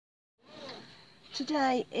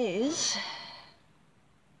Today is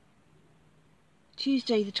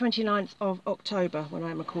Tuesday the 29th of October when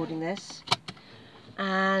I'm recording this,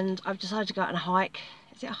 and I've decided to go out on a hike.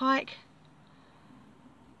 Is it a hike?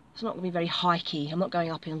 It's not going to be very hikey. I'm not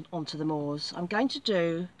going up onto the moors. I'm going to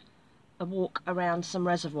do a walk around some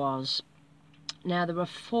reservoirs. Now there are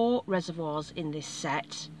 4 reservoirs in this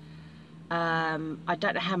set. I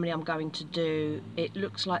don't know how many I'm going to do. It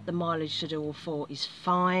looks like the mileage to do all 4 is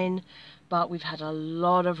fine, but we've had a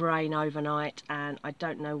lot of rain overnight and I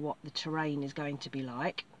don't know what the terrain is going to be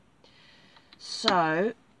like.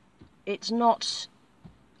 So it's not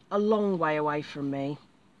a long way away from me.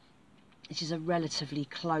 It is a relatively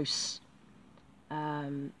close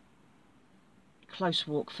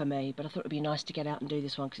walk for me, but I thought it would be nice to get out and do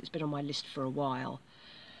this one because it's been on my list for a while.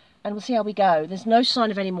 And we'll see how we go. There's no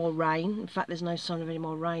sign of any more rain. In fact, there's no sign of any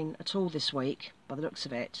more rain at all this week, by the looks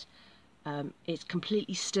of it. It's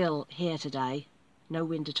completely still here today. No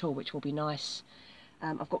wind at all, which will be nice.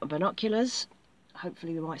 I've got my binoculars.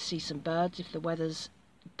 Hopefully we might see some birds. If the weather's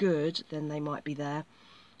good, then they might be there.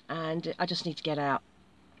 And I just need to get out.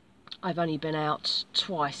 I've only been out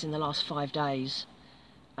twice in the last 5 days.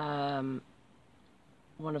 One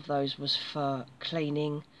of those was for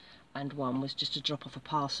cleaning, and one was just to drop off a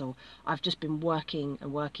parcel. I've just been working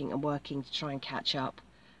and working and working to try and catch up,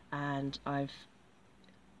 and I've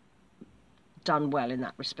done well in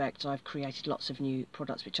that respect. I've created lots of new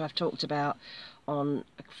products which I've talked about on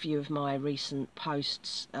a few of my recent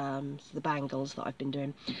posts, the bangles that I've been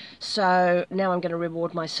doing. So now I'm going to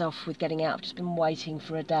reward myself with getting out. I've just been waiting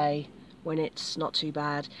for a day when it's not too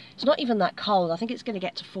bad. It's not even that cold. I think it's going to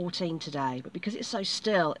get to 14 today, but because it's so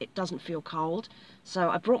still, it doesn't feel cold.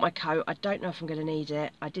 So I brought my coat. I don't know if I'm going to need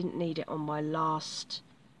it. I didn't need it on my last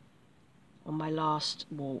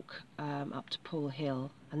walk up to Pool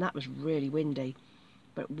Hill, and that was really windy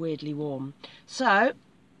but weirdly warm. So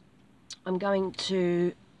I'm going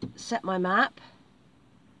to set my map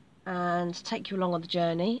and take you along on the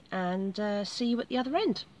journey and see you at the other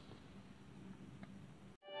end.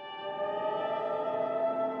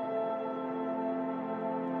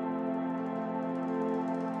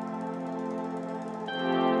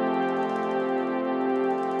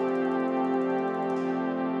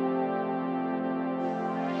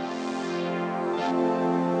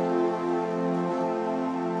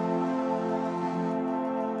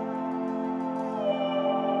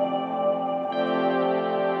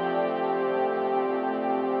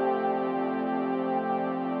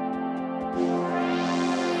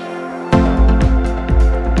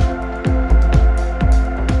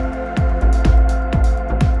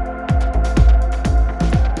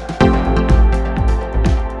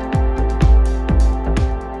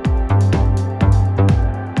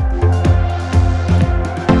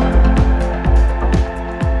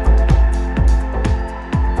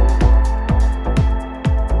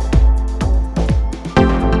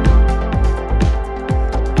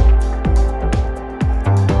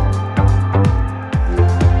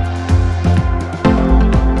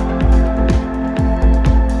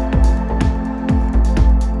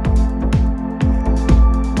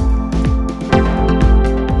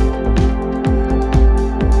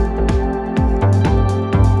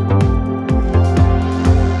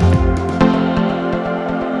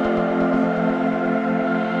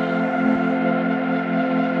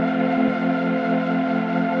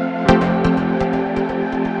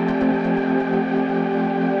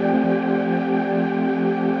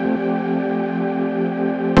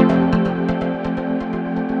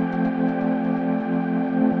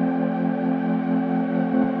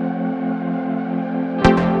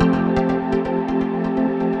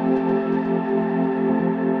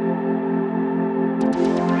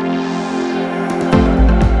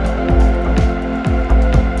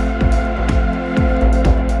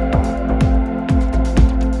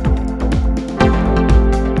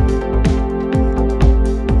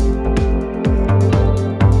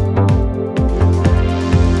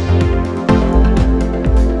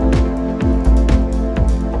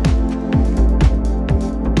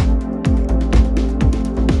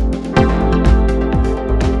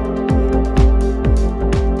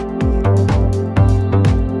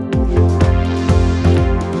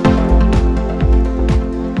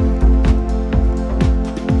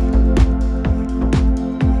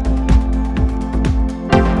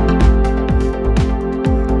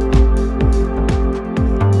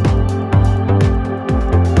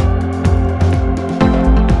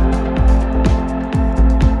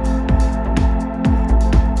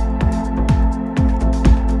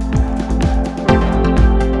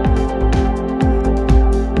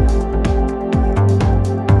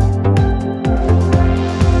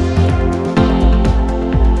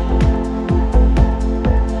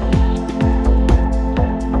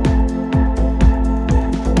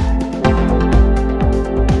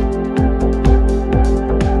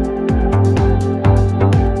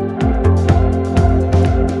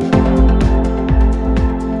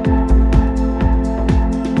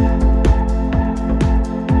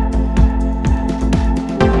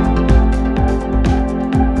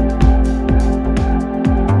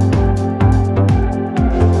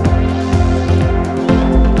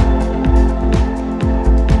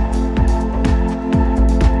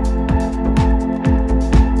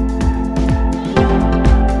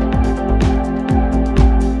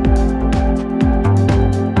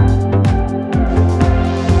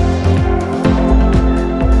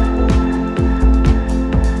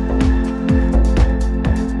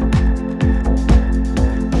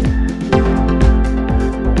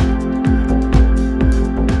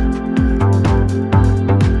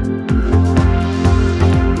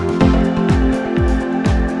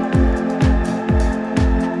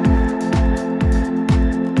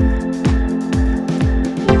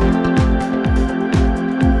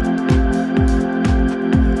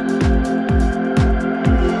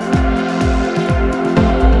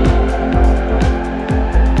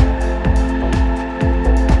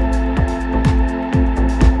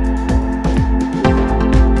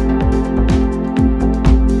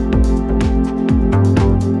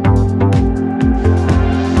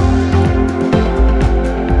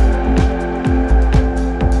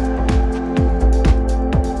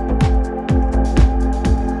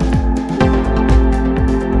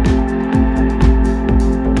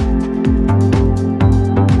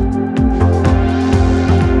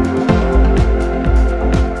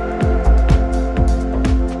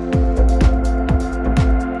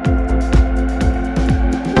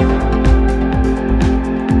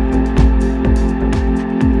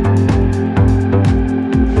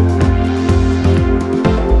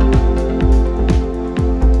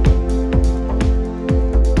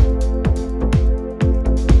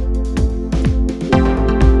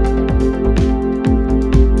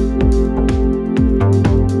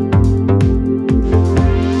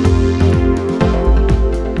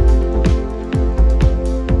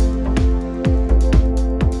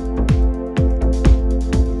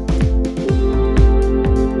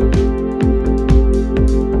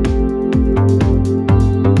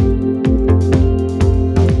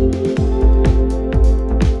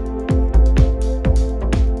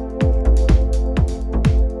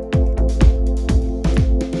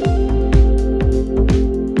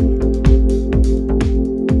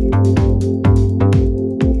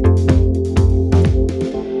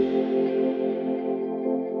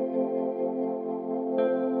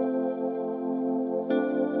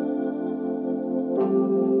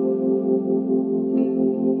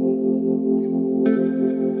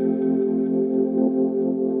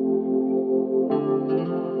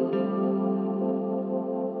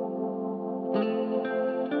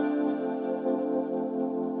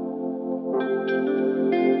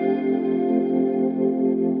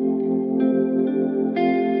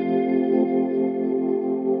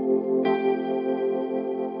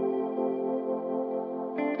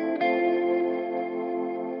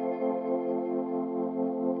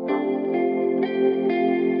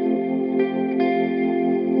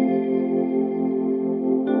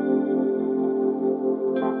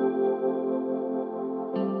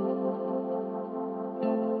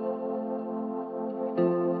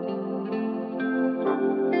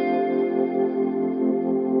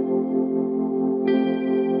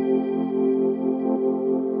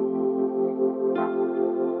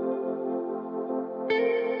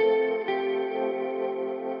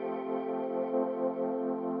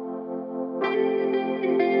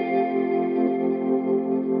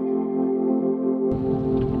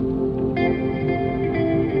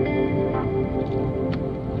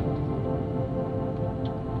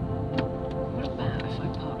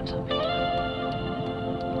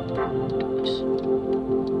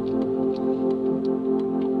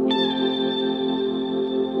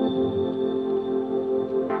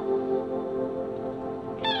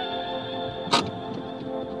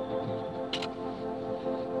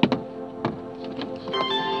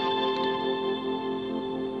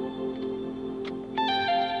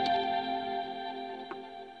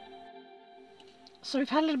 So we've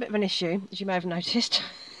had a little bit of an issue, as you may have noticed.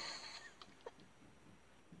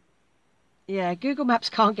 Yeah, Google Maps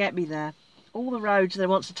can't get me there. All the roads that it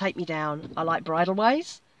wants to take me down are like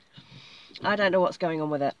bridleways. I don't know what's going on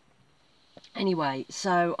with it. Anyway,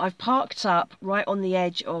 so I've parked up right on the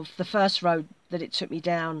edge of the first road that it took me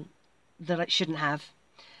down that it shouldn't have.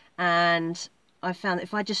 And I found that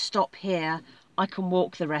if I just stop here, I can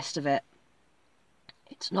walk the rest of it.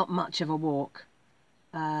 It's not much of a walk.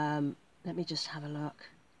 Let me just have a look.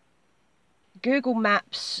 Google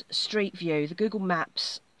Maps Street View, the Google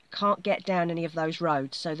Maps can't get down any of those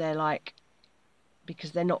roads, so they're like,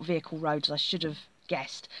 because they're not vehicle roads, I should have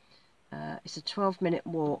guessed. It's a 12-minute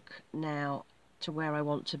walk now to where I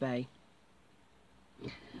want to be.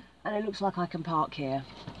 And it looks like I can park here.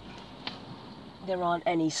 There aren't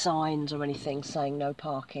any signs or anything saying no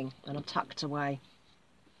parking, and I'm tucked away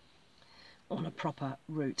on a proper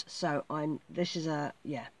route. So this is a,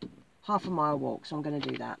 yeah, half a mile walk, so I'm going to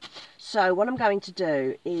do that. So what I'm going to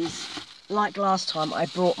do is, like last time, I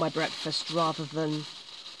brought my breakfast rather than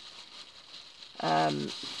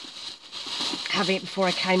having it before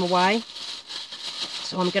I came away.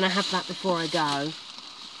 So I'm going to have that before I go.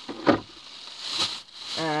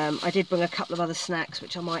 I did bring a couple of other snacks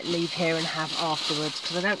which I might leave here and have afterwards,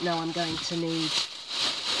 because I don't know I'm going to need...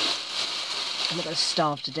 I'm not going to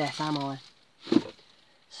starve to death, am I?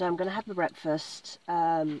 So I'm going to have my breakfast,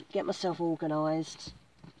 get myself organised,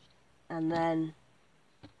 and then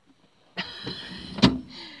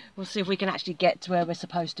we'll see if we can actually get to where we're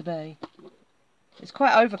supposed to be. It's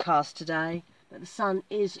quite overcast today, but the sun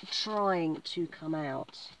is trying to come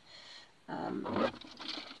out. We'll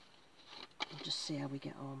just see how we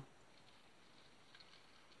get on.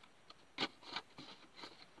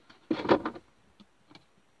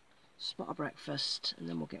 Spot a breakfast, and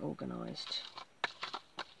then we'll get organised.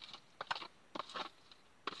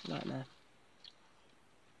 Nightmare.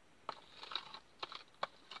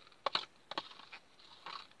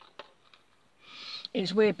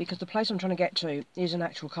 It's weird because the place I'm trying to get to is an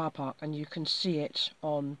actual car park, and you can see it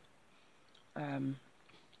on the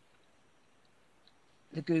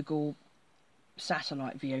Google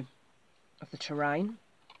satellite view of the terrain.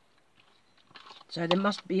 So there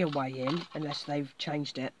must be a way in, unless they've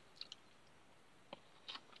changed it.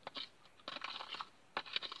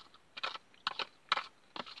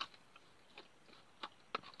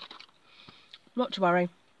 Not to worry,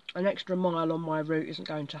 an extra mile on my route isn't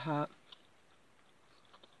going to hurt.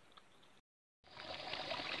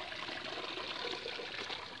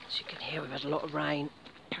 As you can hear, we've had a lot of rain.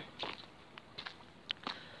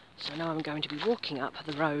 So now I'm going to be walking up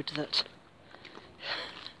the road that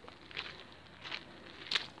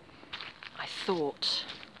I thought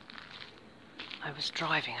I was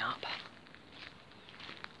driving up.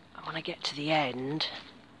 And when I get to the end,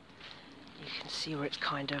 you can see where it's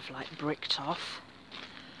kind of like bricked off.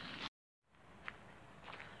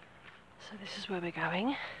 So this is where we're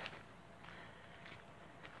going.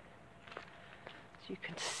 As you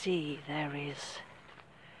can see, there is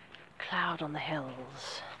cloud on the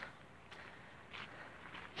hills.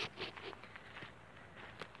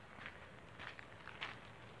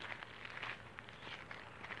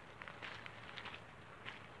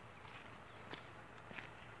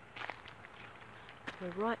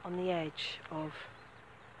 We're right on the edge of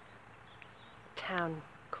a town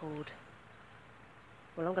called,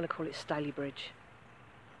 well, I'm going to call it Stalybridge.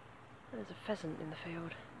 There's a pheasant in the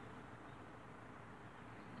field.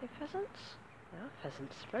 Are they pheasants? They are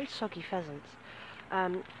pheasants. Very soggy pheasants.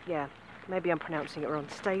 Yeah, maybe I'm pronouncing it wrong.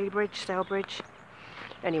 Stalybridge.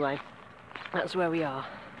 Anyway, that's where we are.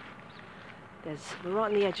 We're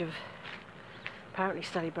right on the edge of, apparently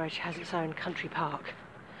Stalybridge has its own country park,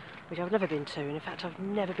 which I've never been to, and in fact I've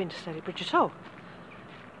never been to Stalybridge at all.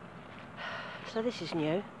 So this is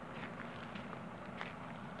new.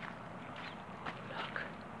 Look.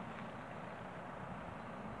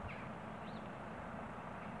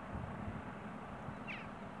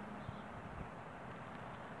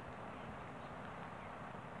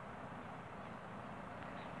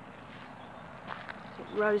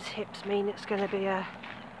 Rose hips mean it's going to be a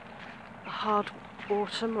hard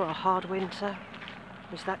autumn or a hard winter.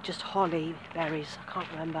 Was that just holly berries? I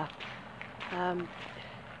can't remember. Got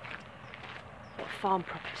farm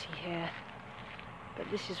property here, but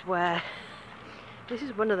this is where This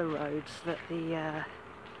is one of the roads that the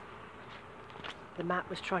map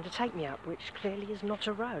was trying to take me up, which clearly is not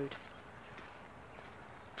a road.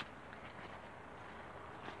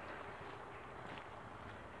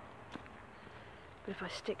 But if I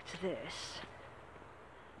stick to this,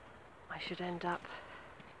 I should end up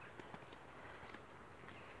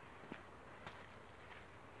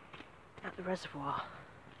at the reservoir,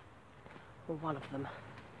 or one of them.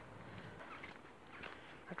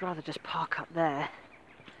 I'd rather just park up there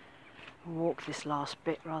and walk this last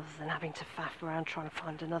bit rather than having to faff around trying to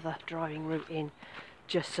find another driving route in,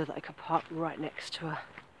 just so that I could park right next to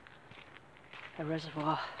a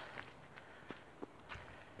reservoir.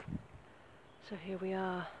 So here we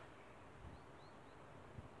are.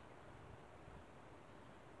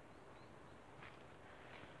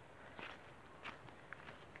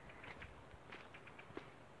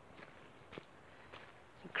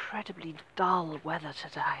 Incredibly dull weather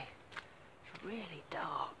today. It's really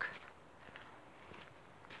dark.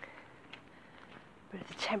 But if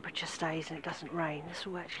the temperature stays and it doesn't rain, this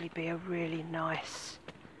will actually be a really nice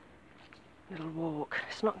little walk.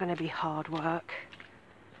 It's not going to be hard work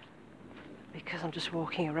because I'm just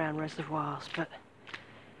walking around reservoirs, but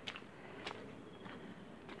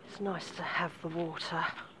it's nice to have the water.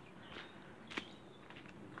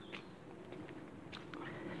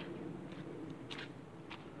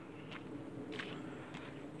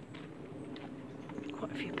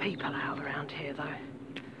 Quite a few people out around here though.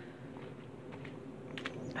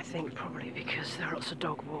 I think probably because there are lots of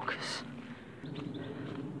dog walkers.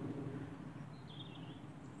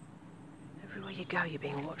 Everywhere you go you're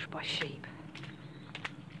being watched by sheep.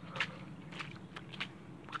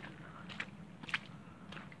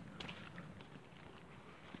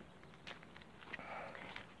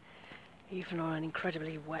 Even on an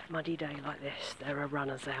incredibly wet, muddy day like this, there are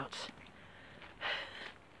runners out.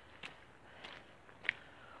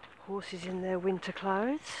 Horses in their winter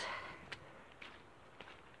clothes.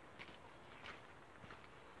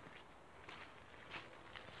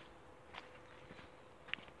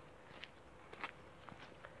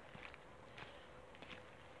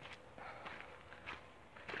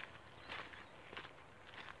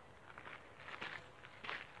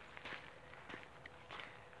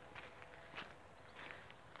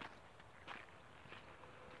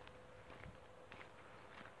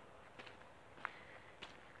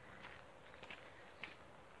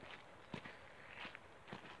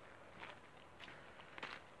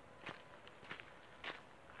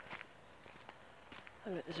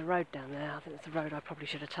 Oh look, there's a road down there. I think it's the road I probably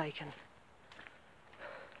should have taken.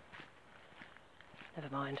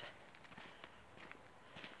 Never mind.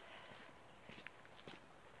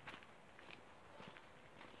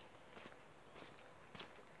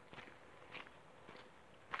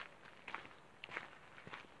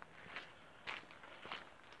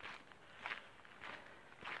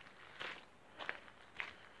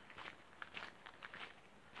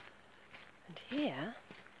 And here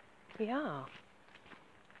we are.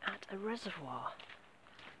 At a reservoir.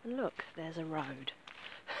 And look, there's a road.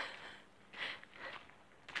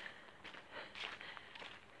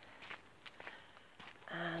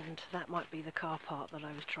 And that might be the car park that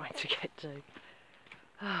I was trying to get to.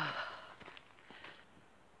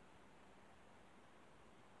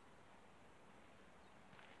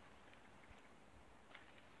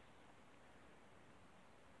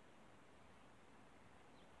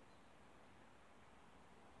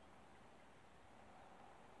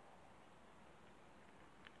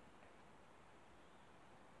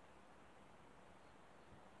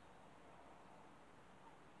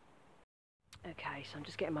 Okay, so I'm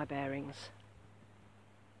just getting my bearings.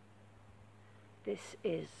 This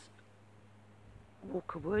is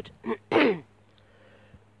Walkerwood.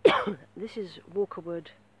 This is Walkerwood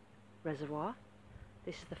Reservoir.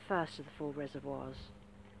 This is the first of the 4 reservoirs.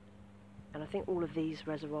 And I think all of these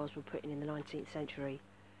reservoirs were put in the 19th century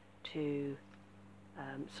to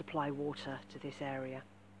supply water to this area.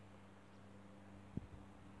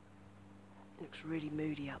 It looks really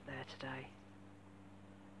moody up there today.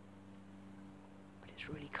 It's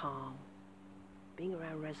really calm. Being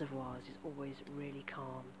around reservoirs is always really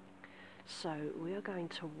calm. So we are going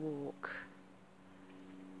to walk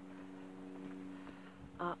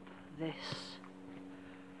up this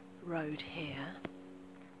road here,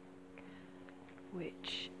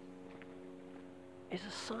 which is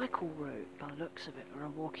a cycle route by the looks of it, or a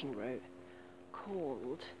walking route,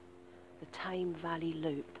 called the Tame Valley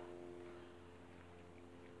Loop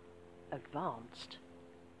Advanced.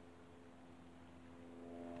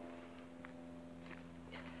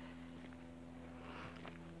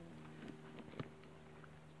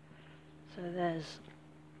 So there's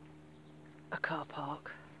a car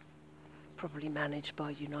park, probably managed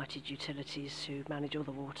by United Utilities, who manage all the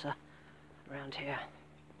water around here.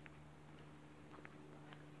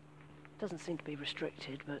 Doesn't seem to be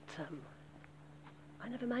restricted, but I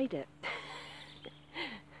never made it.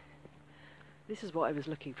 This is what I was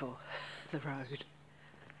looking for, the road.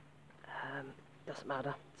 Doesn't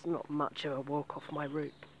matter, it's not much of a walk off my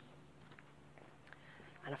route.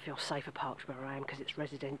 And I feel safer parked where I am because it's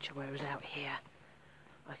residential, whereas out here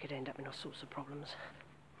I could end up in all sorts of problems.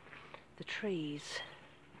 The trees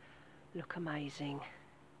look amazing.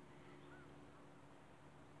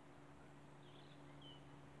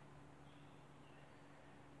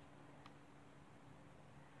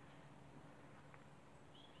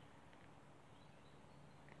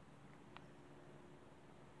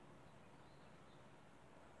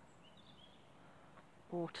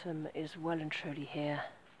 Autumn is well and truly here.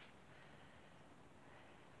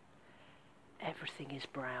 Everything is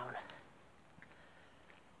brown.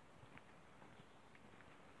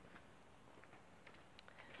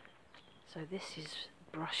 So this is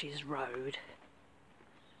Brushes Road,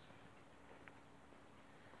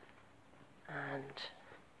 and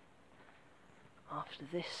after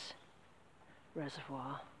this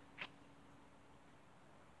reservoir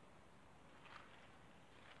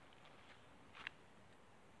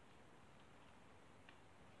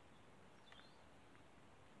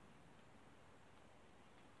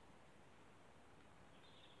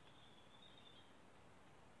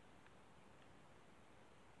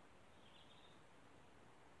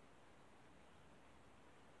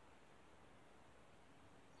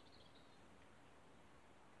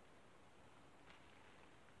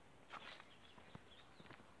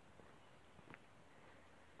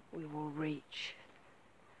we will reach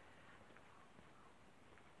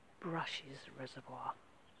Brushes Reservoir.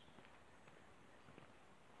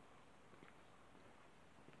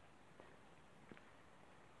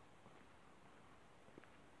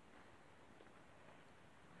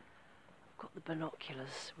 I've got the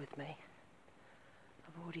binoculars with me.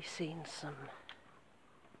 I've already seen some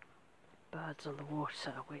birds on the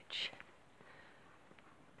water which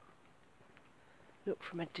look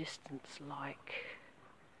from a distance like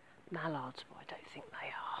mallards, but I don't think they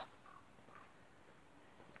are.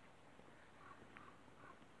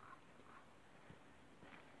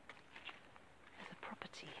 There's a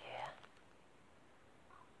property here.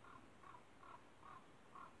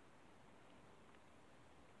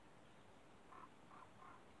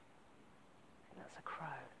 I think that's a crow.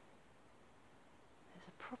 There's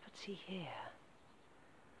a property here.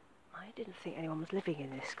 I didn't think anyone was living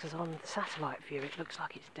in this because on the satellite view it looks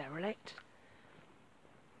like it's derelict.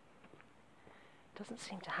 Doesn't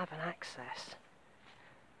seem to have an access.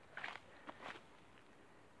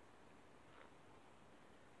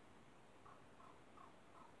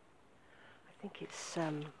 I think it's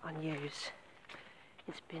unused.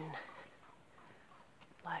 It's been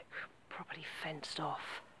like properly fenced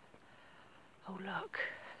off. Oh look.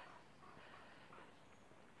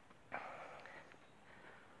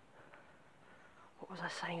 What was I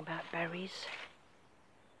saying about berries?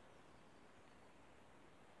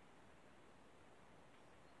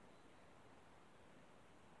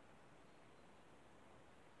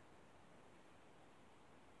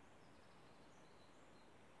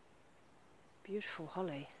 Beautiful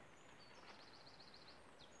holly.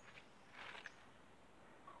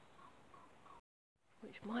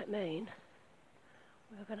 Which might mean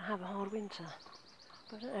we're going to have a hard winter.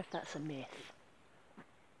 But I don't know if that's a myth.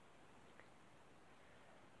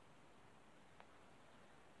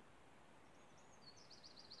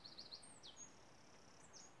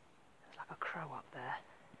 There's like a crow up there.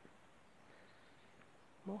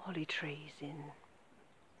 More holly trees in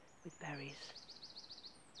with berries.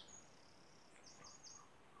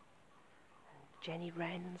 Jenny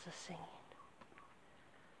wrens are singing.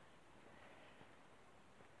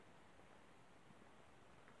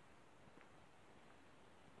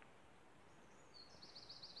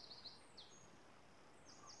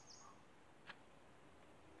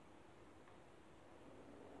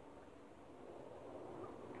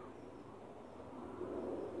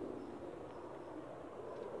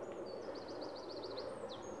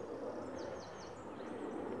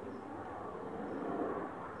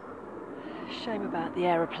 Shame about the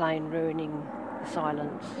aeroplane ruining the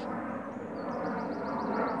silence.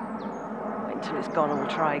 Wait until it's gone and we'll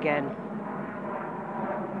try again.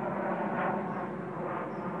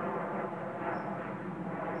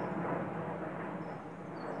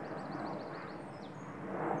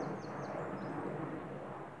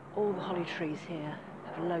 All the holly trees here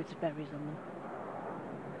have loads of berries on them,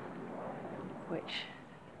 which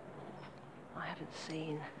I haven't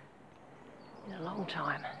seen in a long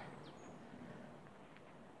time.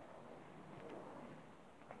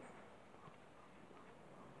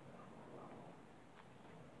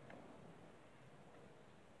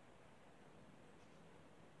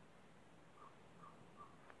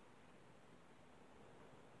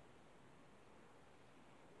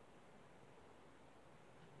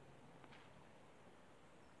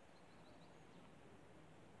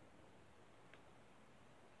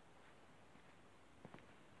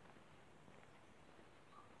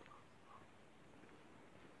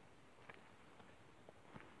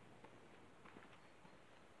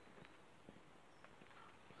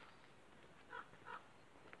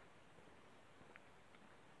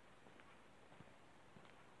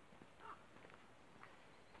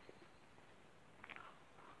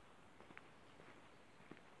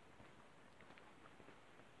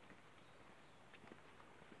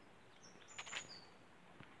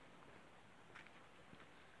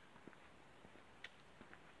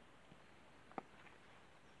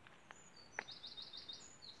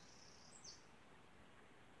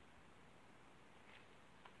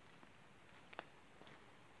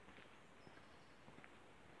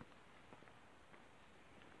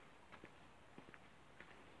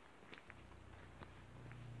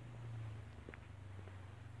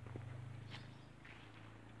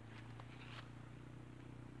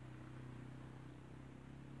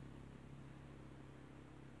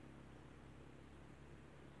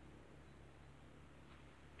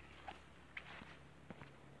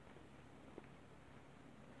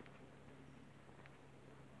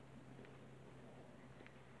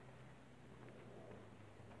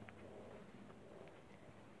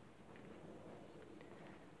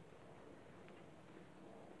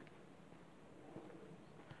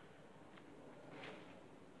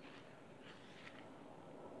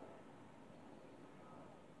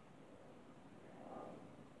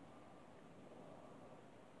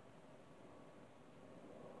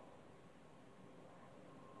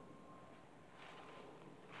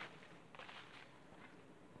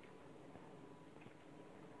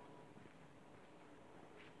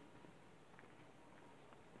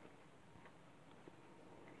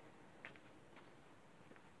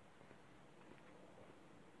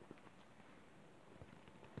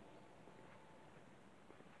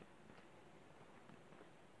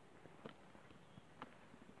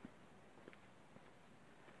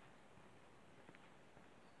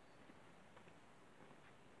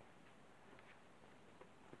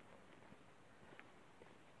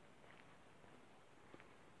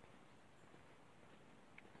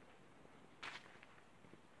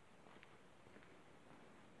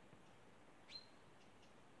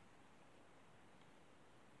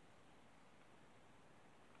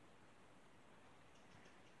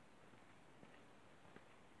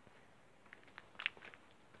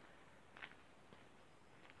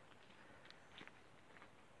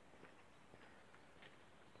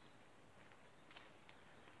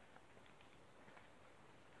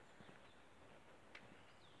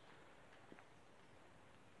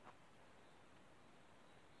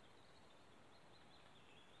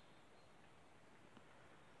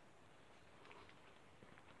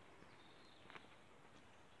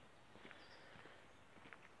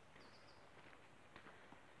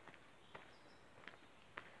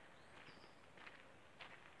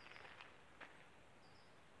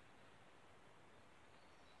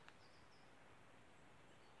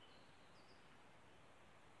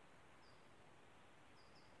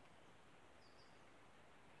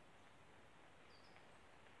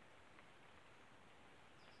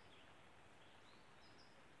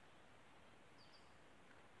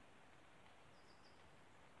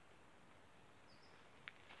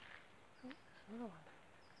 Another one.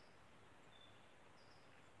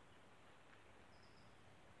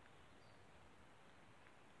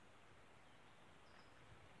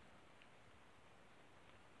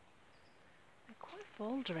 They're quite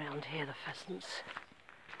bold around here, the pheasants.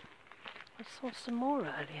 I saw some more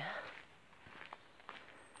earlier.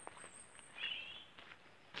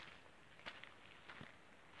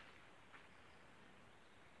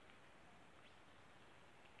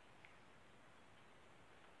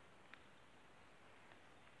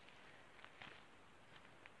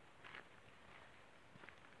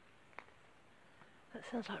 That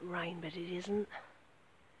sounds like rain, but it isn't.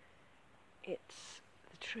 It's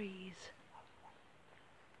the trees.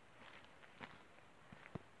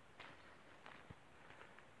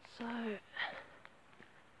 So, I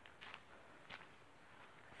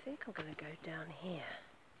think I'm going to go down here.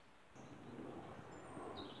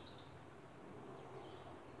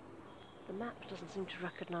 The map doesn't seem to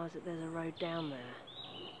recognise that there's a road down there.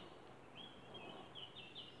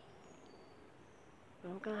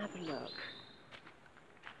 going to have a look.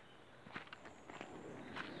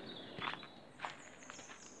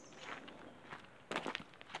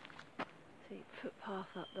 See, footpath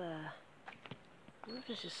up there. I wonder if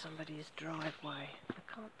this is somebody's driveway.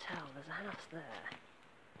 I can't tell, there's a house there.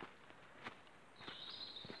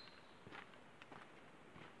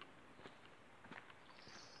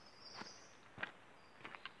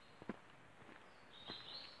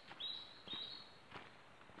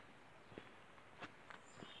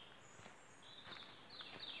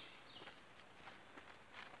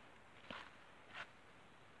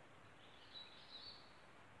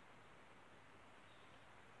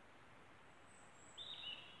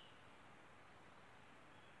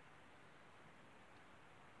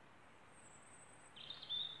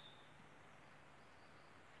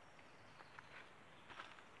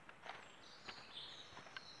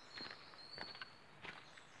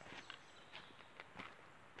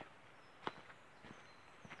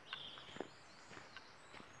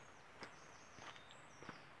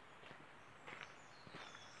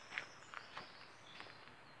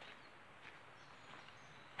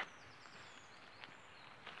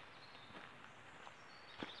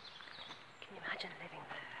 Imagine living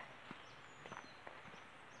there.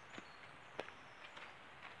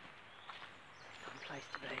 It's a fun place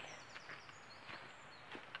to be.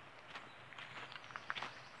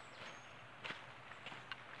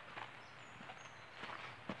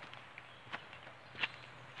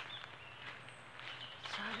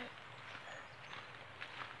 So,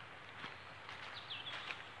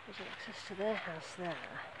 there's access to their house there.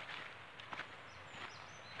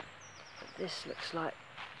 But this looks like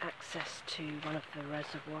access to one of the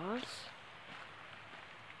reservoirs.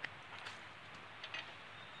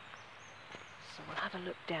 So we'll have a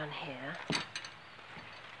look down here. You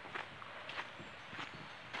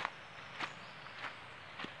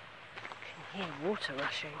can hear water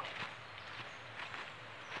rushing.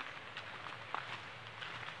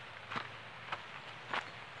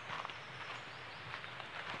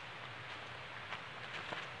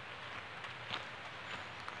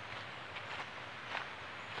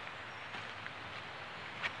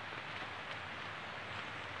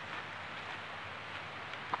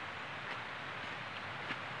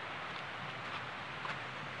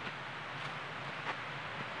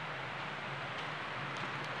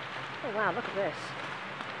 Oh wow, look at this.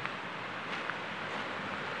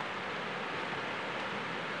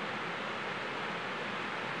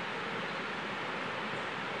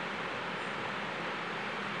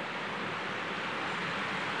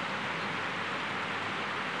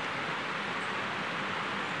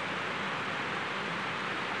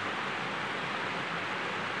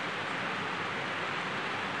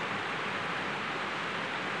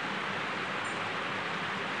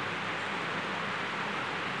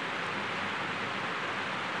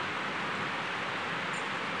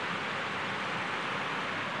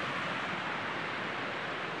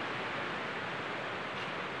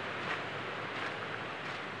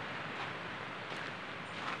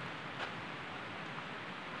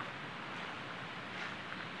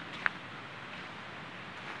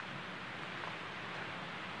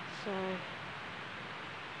 So, I'm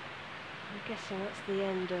guessing that's the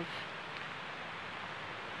end of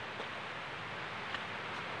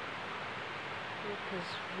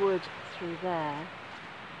Walker's Wood through there,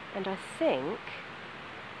 and I think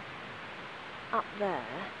up there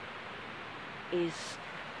is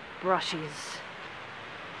Brush's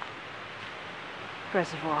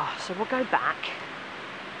reservoir. So we'll go back.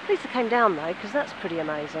 At least I came down though, because that's pretty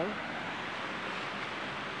amazing.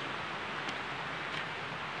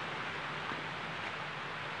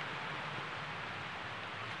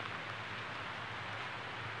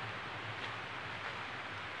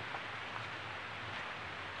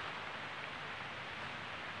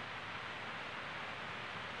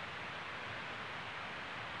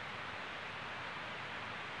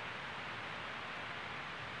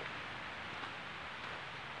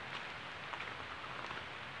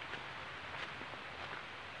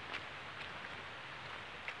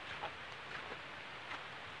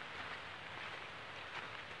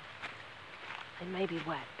 They may be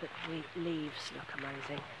wet, but the leaves look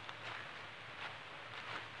amazing.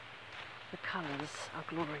 The colours are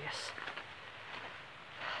glorious.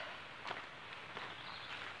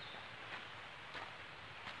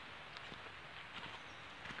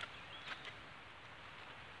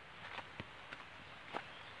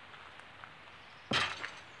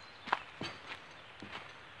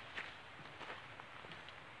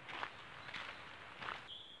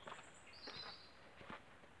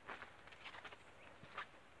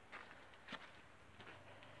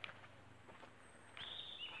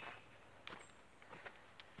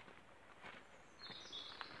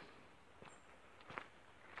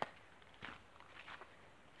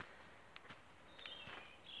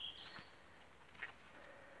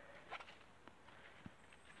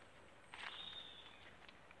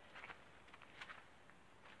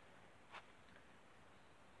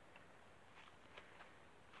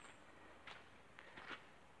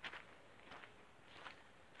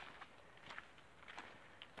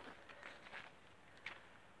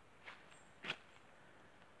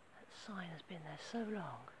 sign has been there so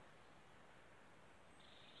long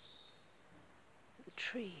that the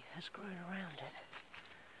tree has grown around it.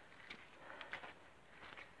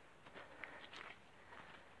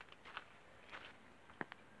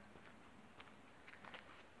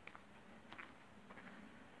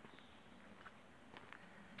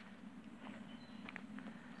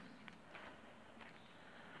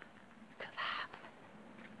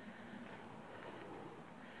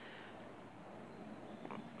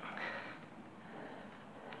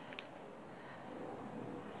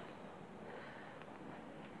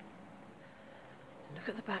 Look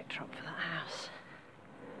at the backdrop for that house.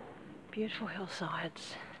 Beautiful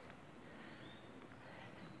hillsides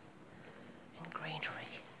and greenery.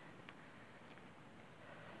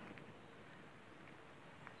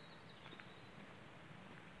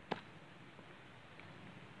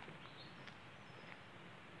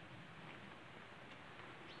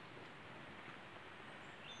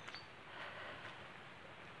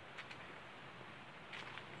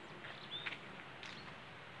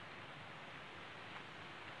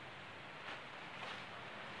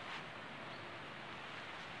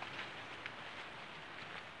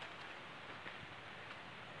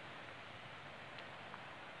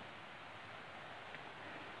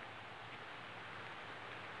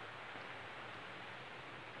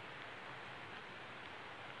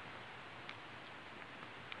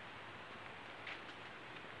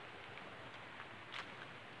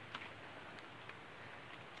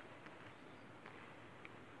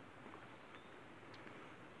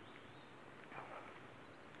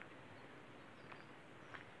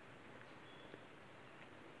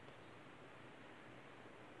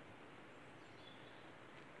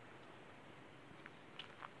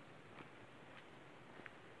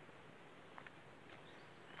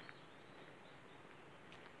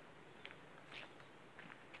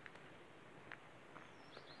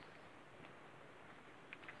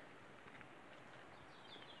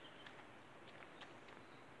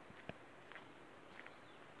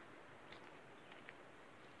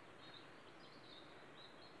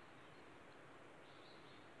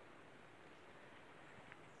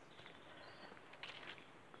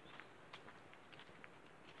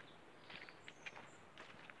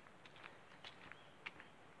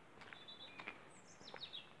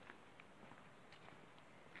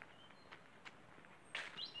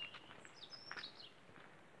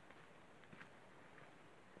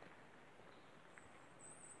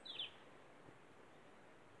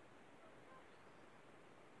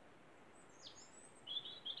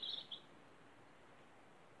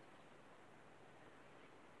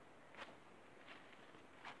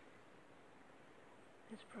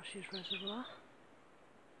 This Brushes Reservoir,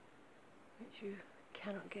 which you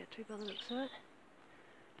cannot get to by the looks of it.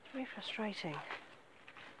 It's very frustrating.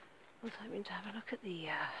 I was hoping to have a look at the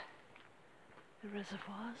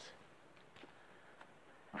reservoirs.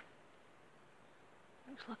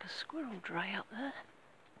 Looks like a squirrel dray up there.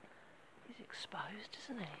 He's exposed,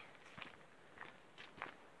 isn't he?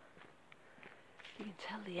 You can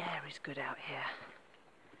tell the air is good out here.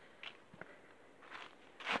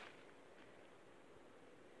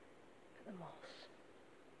 The moss.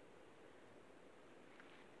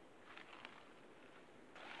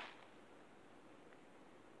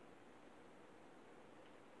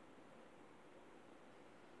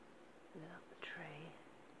 And then up the tree.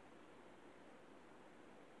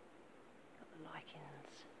 Got the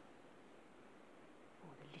lichens.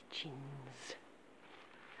 Or the lichens.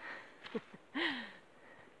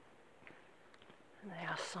 And they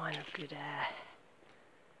are a sign of good air.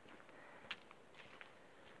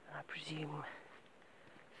 I presume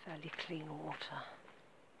fairly clean water.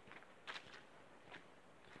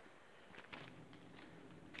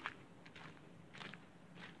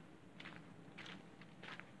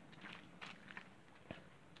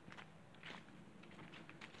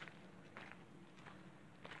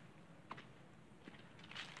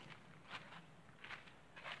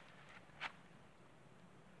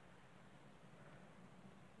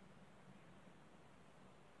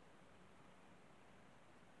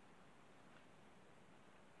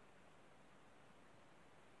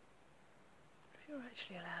 You're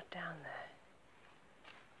actually allowed down there.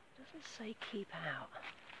 It doesn't say keep out.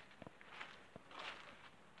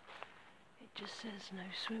 It just says no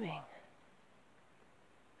swimming.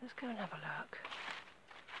 Let's go and have a look.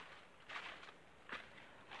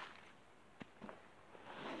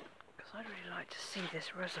 Because I'd really like to see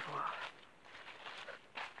this reservoir.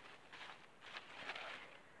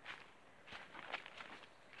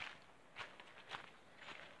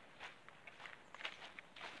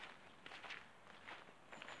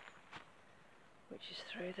 Which is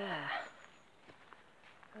through there.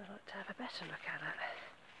 I'd like to have a better look at it.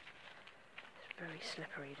 It's very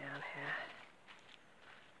slippery down here.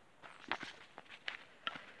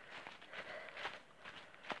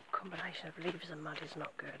 Combination of leaves and mud is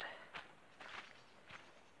not good.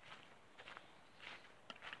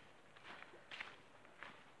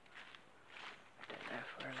 I don't know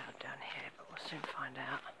if we're allowed down here, but we'll soon find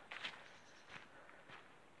out.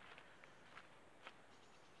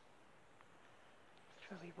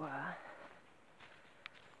 That's where we were.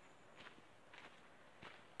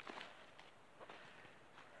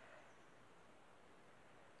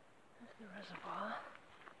 There's the reservoir.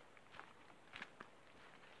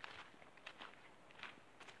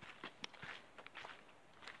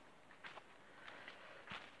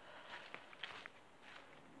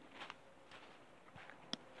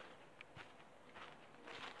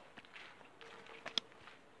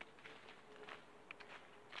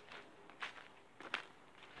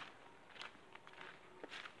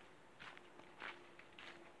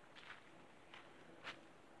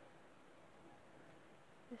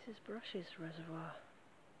 This is Brush's reservoir.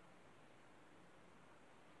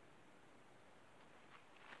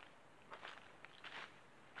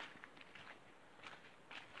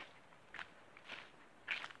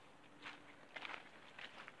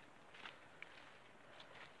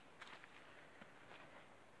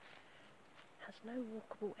 Has no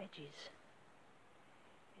walkable edges.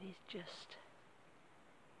 It is just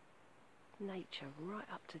nature right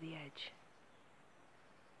up to the edge.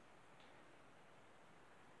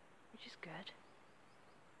 Which is good.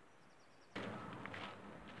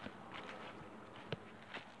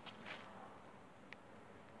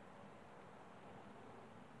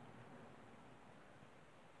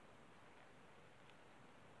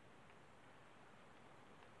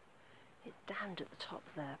 It dammed at the top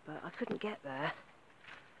there, but I couldn't get there.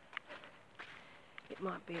 It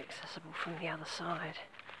might be accessible from the other side.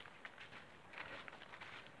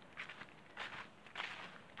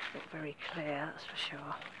 Not very clear, that's for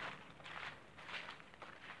sure.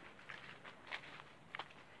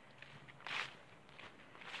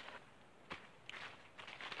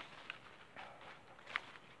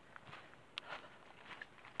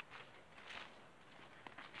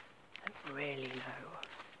 Really know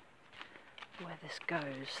where this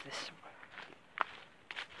goes,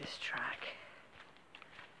 this track.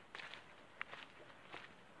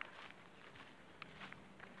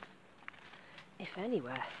 If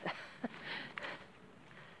anywhere.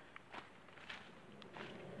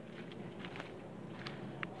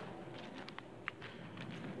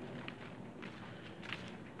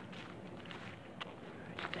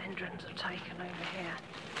 Rhododendrons have taken over here.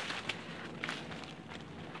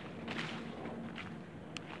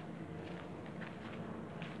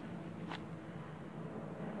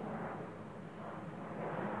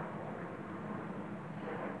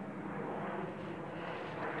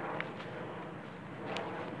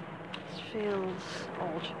 Feels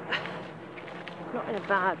odd, not in a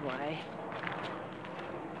bad way,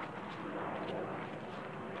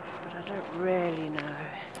 but I don't really know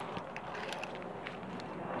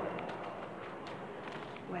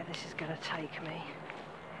where this is going to take me.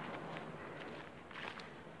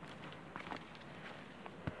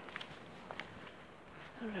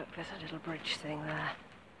 Oh look, there's a little bridge thing there.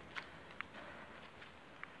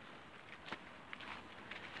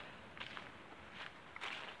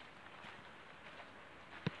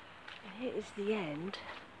 Here is the end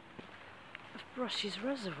of Brush's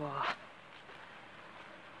reservoir.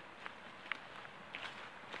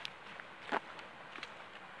 Oh,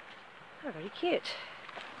 very cute.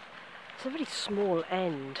 It's a very small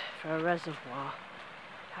end for a reservoir,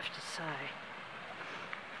 I have to say.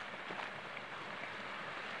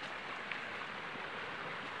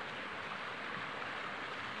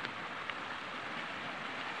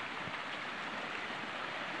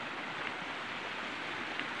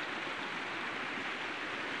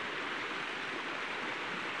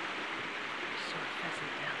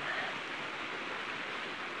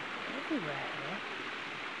 Everywhere here.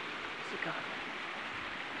 Where's it gone?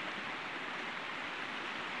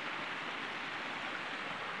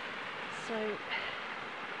 So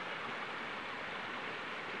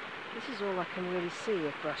this is all I can really see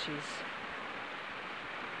of Brush's.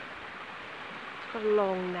 It's got a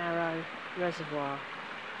long, narrow reservoir.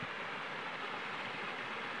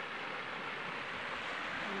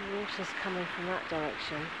 And the water's coming from that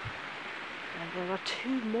direction. And there are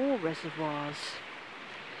two more reservoirs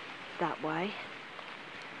that way,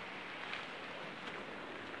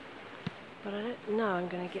 but I don't know I'm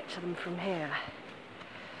going to get to them from here.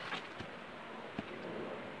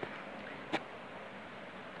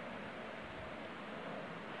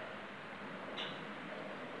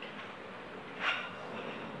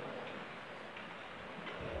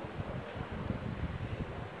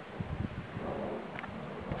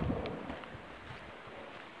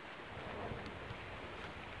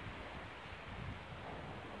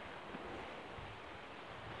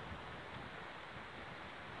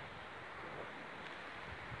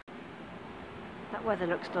 That weather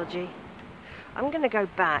looks dodgy. I'm going to go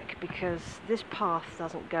back because this path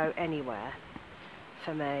doesn't go anywhere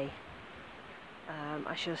for me.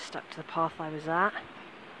 I should have stuck to the path I was at,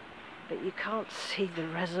 but you can't see the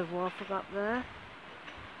reservoir from up there.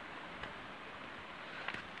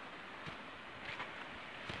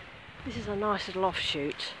 This is a nice little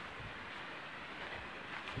offshoot.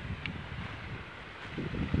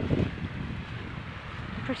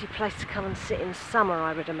 Pretty place to come and sit in summer,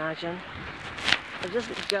 I would imagine. It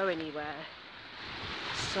doesn't go anywhere.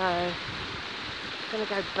 So I'm going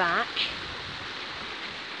to go back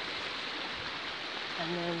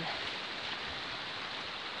and then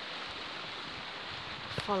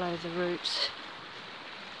follow the route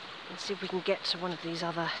and see if we can get to one of these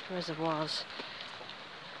other reservoirs.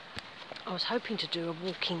 I was hoping to do a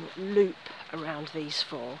walking loop around these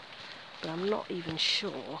four, but I'm not even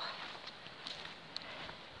sure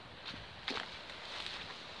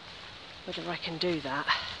whether I can do that.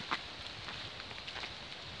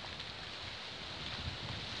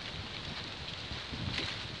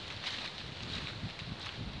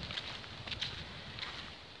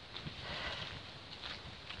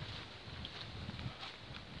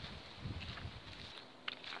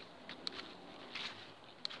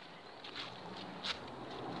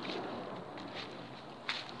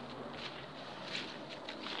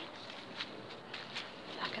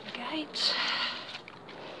 Back at the gate.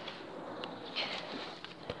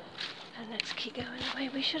 And let's keep going the way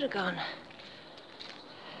we should have gone.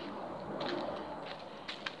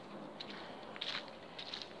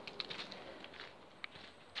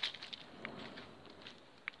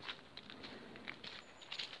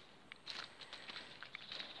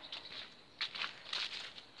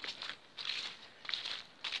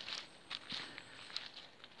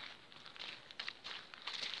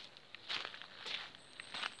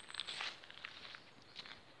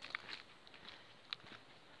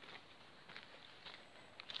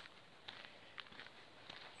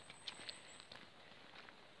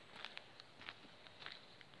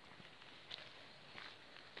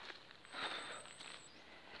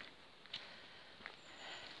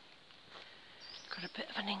 Got a bit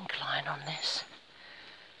of an incline on this.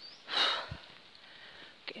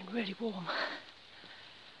 Getting really warm.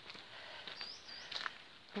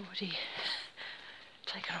 Already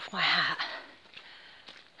taken off my hat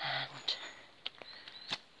and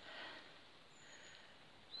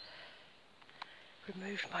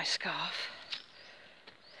removed my scarf.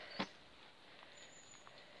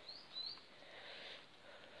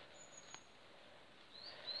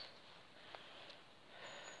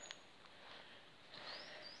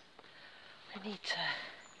 I need to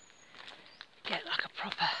get like a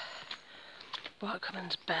proper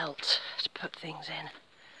workman's belt to put things in.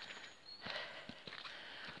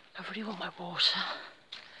 I really want my water,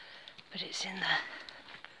 but it's in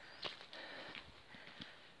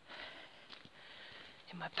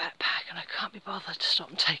my backpack and I can't be bothered to stop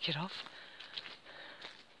and take it off.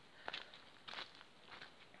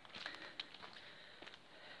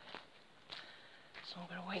 So I'm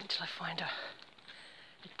going to wait until I find a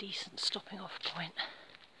decent stopping off point.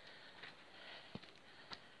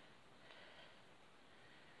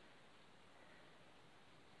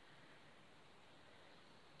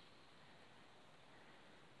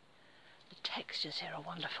 The textures here are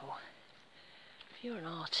wonderful. If you're an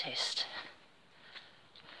artist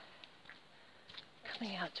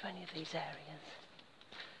coming out to any of these areas,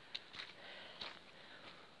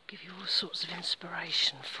 give you all sorts of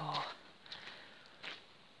inspiration for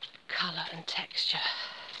colour and texture.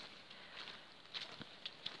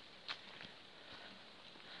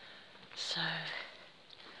 So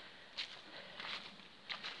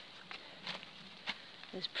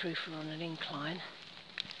there's proof we're on an incline.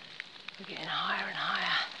 We're getting higher and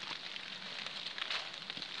higher.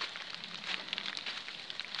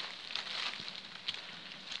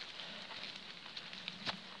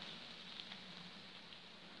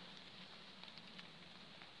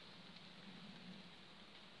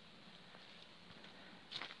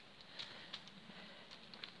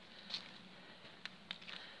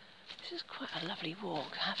 This is quite a lovely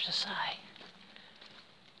walk, I have to say.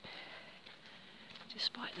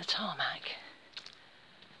 Despite the tarmac,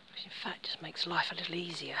 which in fact just makes life a little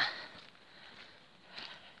easier.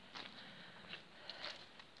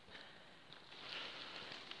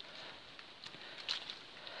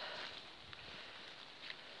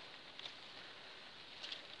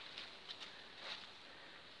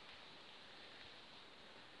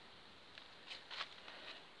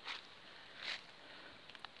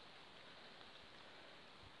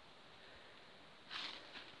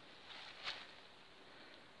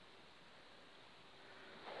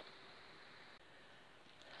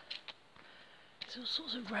 all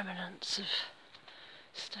sorts of remnants of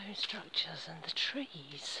stone structures and the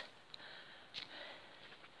trees.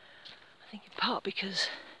 I think in part because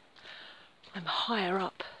I'm higher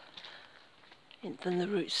up than the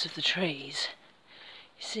roots of the trees.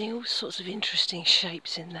 You're seeing all sorts of interesting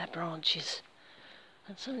shapes in their branches,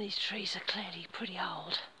 and some of these trees are clearly pretty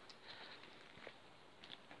old.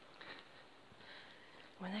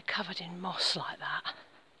 When they're covered in moss like that,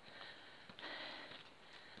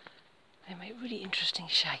 they make really interesting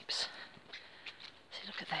shapes. See,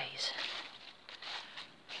 look at these.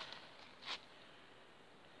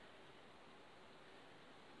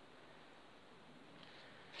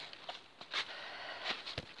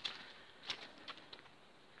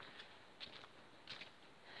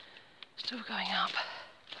 Still going up.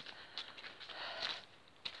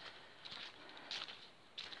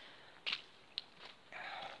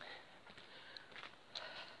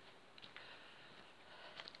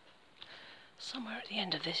 Somewhere at the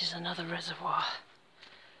end of this is another reservoir,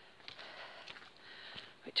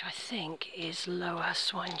 which I think is Lower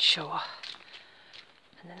Swineshaw.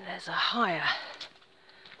 And then there's a higher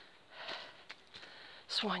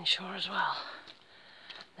Swineshaw as well.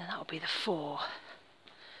 Then that'll be the 4.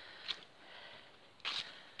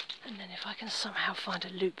 And then if I can somehow find a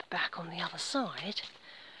loop back on the other side,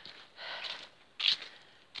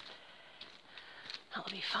 that'll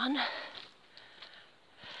be fun. I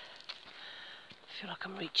feel like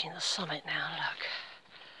I'm reaching the summit now, look.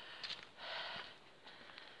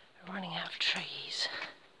 We're running out of trees.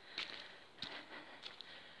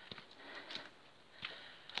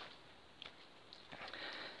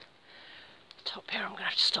 Top here I'm going to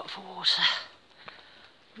have to stop for water.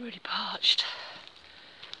 I'm really parched.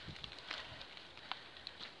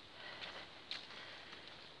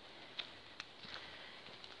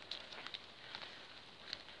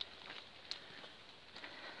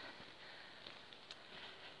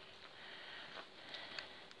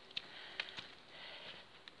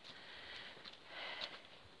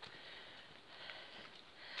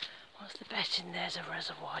 What's the betting there's a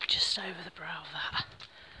reservoir just over the brow of that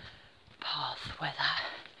path where that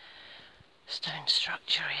stone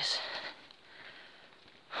structure is.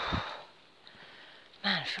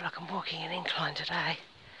 Man, I feel like I'm walking an incline today.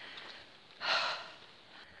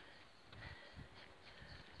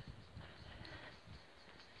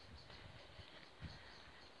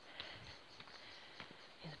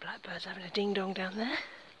 The blackbird's having a ding dong down there.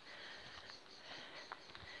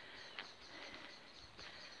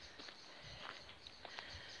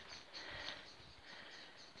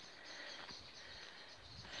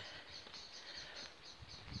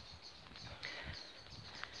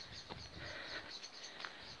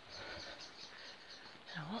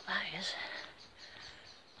 What that is.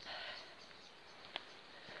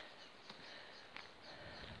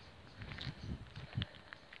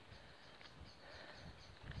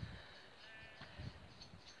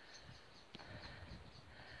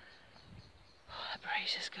 Oh, that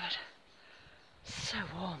breeze is good. So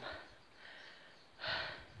warm.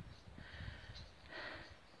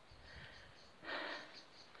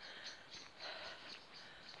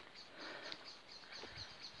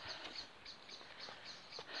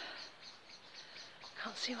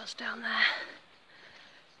 Can't see what's down there.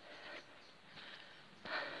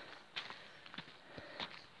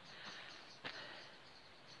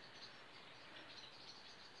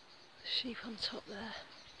 The sheep on top there.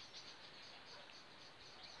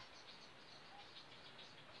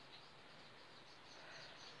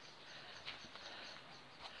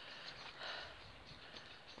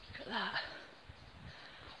 Look at that.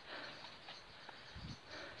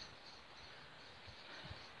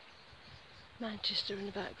 Manchester in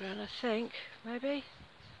the background, I think, maybe?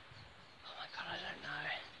 Oh my god, I don't know.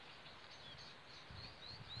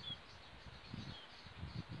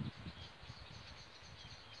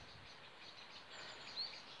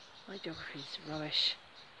 My geography's rubbish.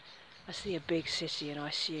 I see a big city and I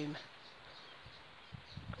assume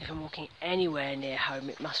if I'm walking anywhere near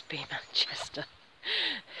home it must be Manchester.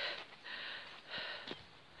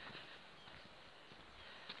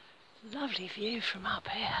 Lovely view from up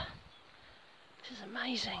here. This is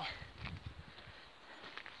amazing.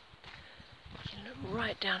 You can look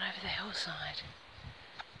right down over the hillside.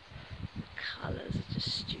 The colours are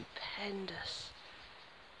just stupendous.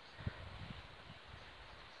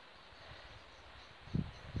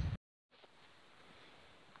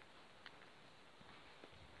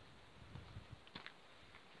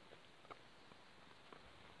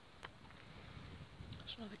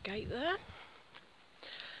 There's another gate there.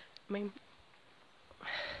 I mean,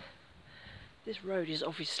 this road is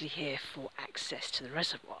obviously here for access to the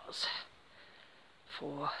reservoirs,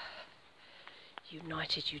 for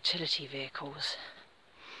United Utility Vehicles.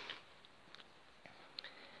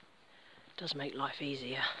 Does make life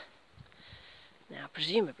easier. Now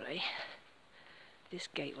presumably this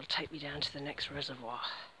gate will take me down to the next reservoir,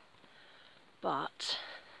 but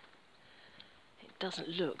it doesn't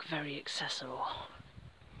look very accessible.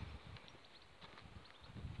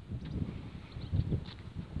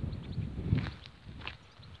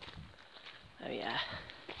 Oh yeah.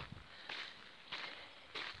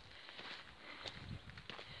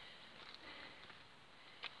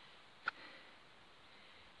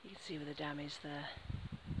 You can see where the dam is there.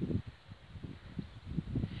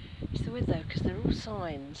 It's the weird though, because they're all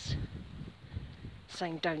signs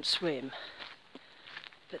saying don't swim,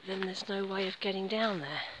 but then there's no way of getting down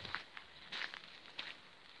there.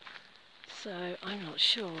 So I'm not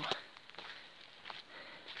sure.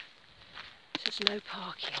 There's no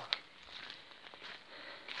parking.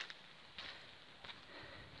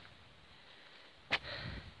 There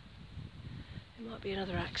might be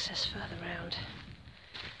another access further round.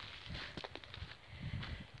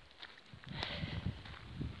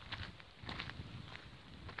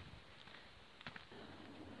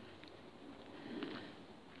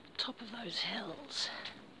 Top of those hills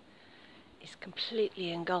is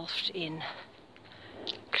completely engulfed in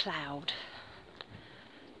cloud.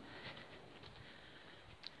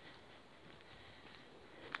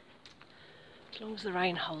 As long as the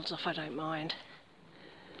rain holds off, I don't mind.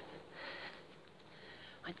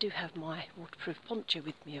 I do have my waterproof poncho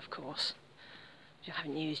with me, of course, which I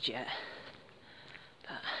haven't used yet,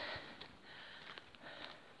 but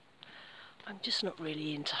I'm just not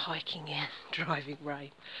really into hiking in driving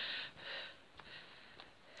rain.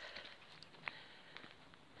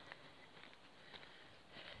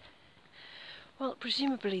 Well,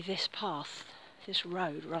 presumably this path, this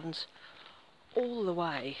road, runs all the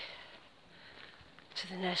way to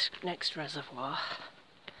the next reservoir,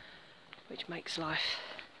 which makes life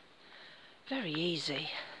very easy.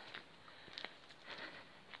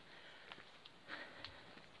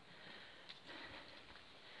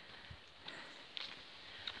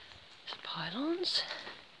 There's pylons.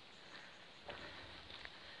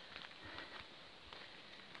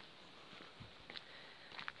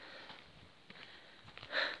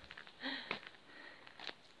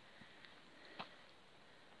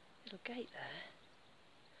 Little gate there.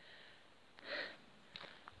 I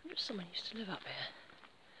wonder if someone used to live up here.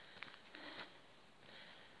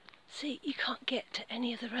 See, you can't get to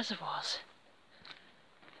any of the reservoirs.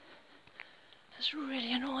 That's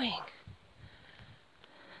really annoying.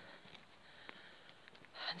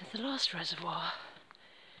 And the last reservoir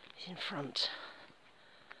is in front.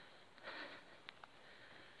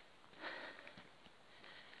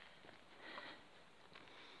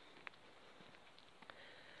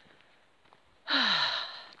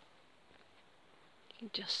 You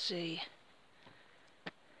can just see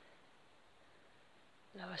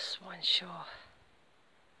Lower Swine Shore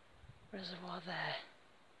reservoir there,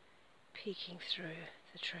 peeking through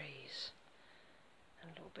the trees,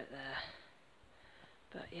 and a little bit there.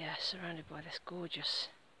 But yeah, surrounded by these gorgeous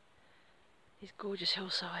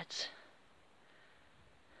hillsides.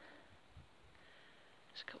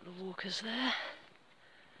 There's a couple of walkers there.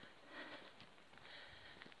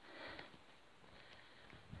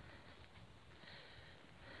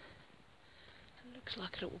 It looks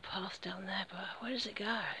like a little path down there, but where does it go?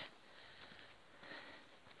 I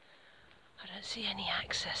don't see any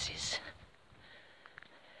accesses.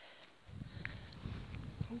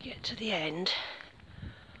 When we get to the end,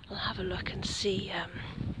 I'll have a look and see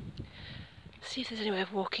if there's any way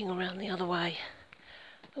of walking around the other way.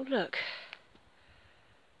 Oh look,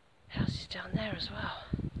 houses down there as well.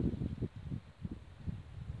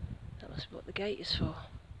 That must be what the gate is for.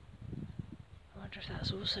 I wonder if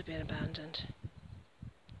that's also been abandoned.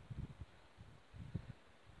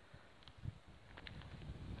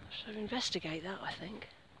 I should investigate that, I think.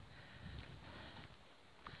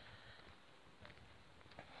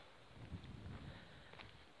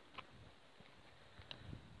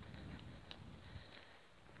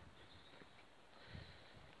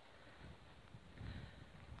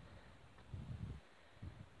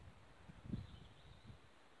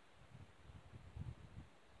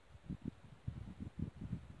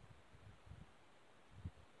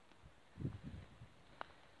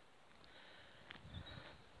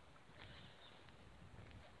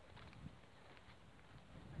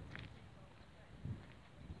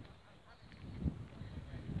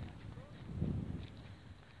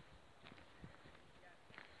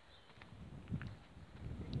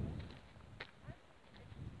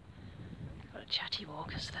 Chatty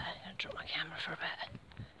walkers there. I'm going to drop my camera for a bit.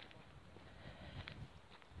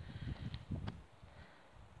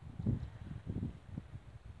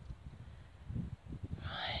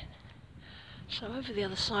 So over the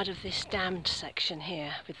other side of this dammed section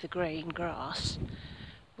here with the green grass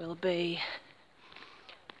will be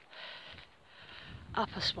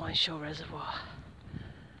Upper Swineshaw Reservoir,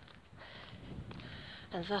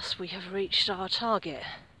 and thus we have reached our target.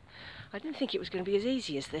 I didn't think it was going to be as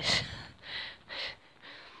easy as this.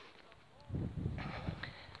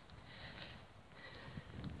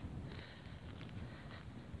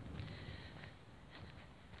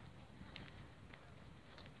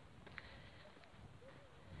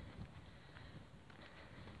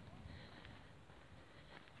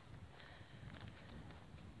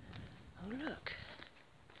 Oh look.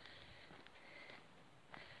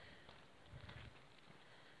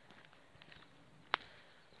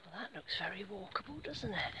 Well, that looks very walkable,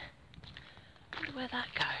 doesn't it? I wonder where that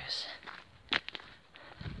goes.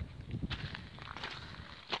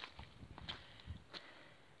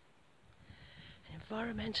 An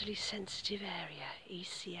environmentally sensitive area,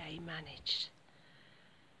 ECA managed.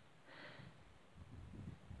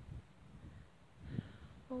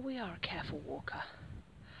 Well, we are a careful walker.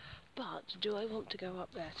 But do I want to go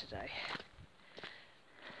up there today?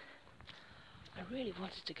 I really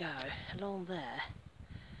wanted to go along there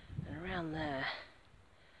and around there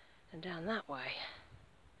and down that way.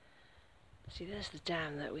 See, there's the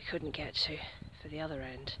dam that we couldn't get to for the other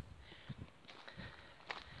end.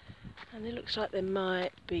 And it looks like there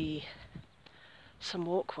might be some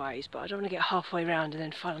walkways, but I don't want to get halfway round and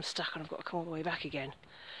then find I'm stuck and I've got to come all the way back again.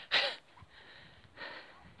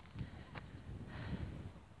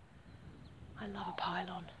 I love a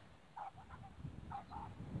pylon.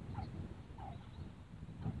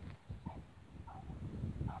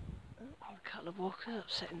 Oh, a couple of walkers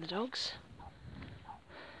upsetting the dogs.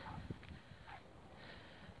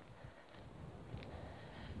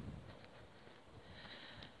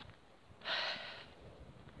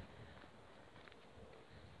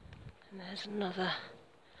 And there's another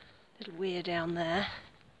little weir down there,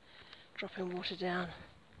 dropping water down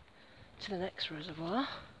to the next reservoir.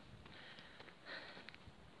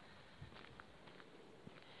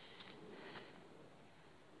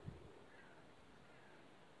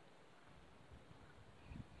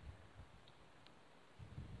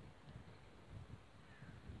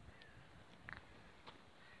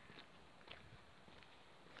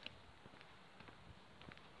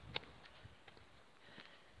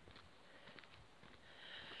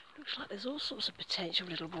 Looks like there's all sorts of potential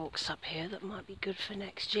little walks up here that might be good for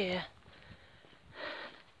next year.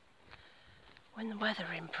 When the weather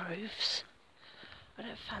improves. I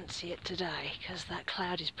don't fancy it today because that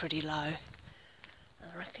cloud is pretty low.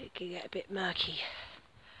 I reckon it could get a bit murky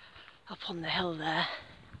up on the hill there.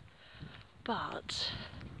 But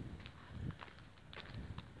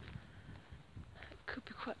it could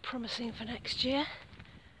be quite promising for next year.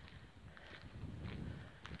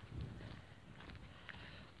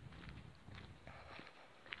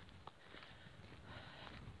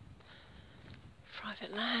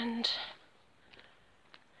 Private land,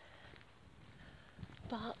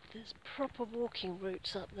 but there's proper walking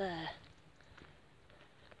routes up there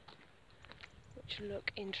which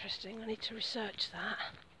look interesting. I need to research that.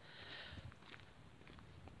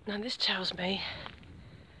 Now this tells me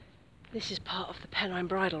this is part of the Pennine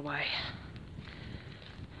Bridleway.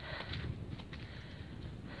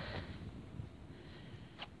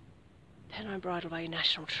 Pennine Bridleway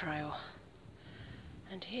National Trail,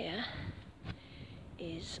 and here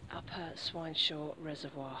is Upper Swineshaw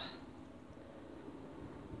Reservoir.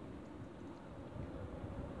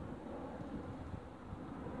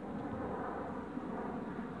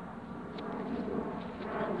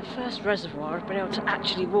 And the first reservoir I've been able to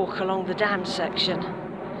actually walk along the dam section.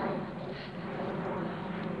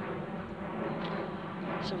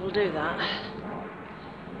 So we'll do that.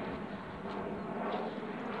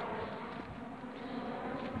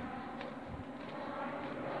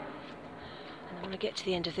 When I get to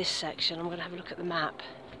the end of this section, I'm going to have a look at the map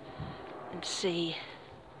and see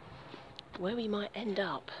where we might end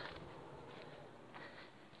up,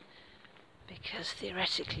 because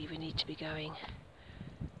theoretically we need to be going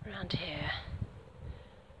around here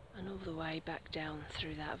and all the way back down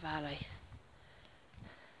through that valley.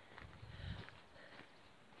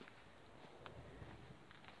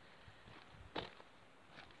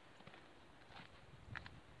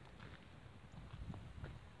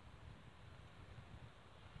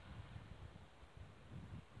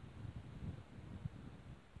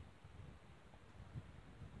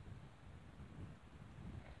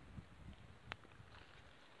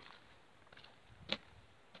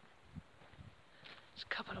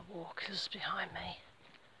 A couple of walkers behind me.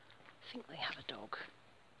 I think they have a dog.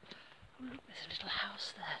 Oh look, there's a little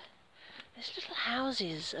house there. There's little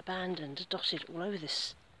houses abandoned, dotted all over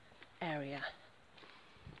this area.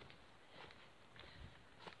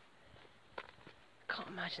 Can't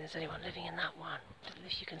imagine there's anyone living in that one. Don't know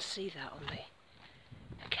if you can see that on the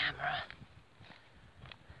camera.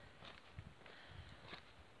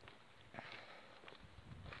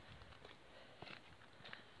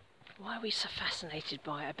 Why are we so fascinated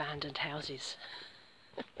by abandoned houses?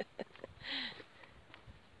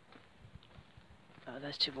 Oh,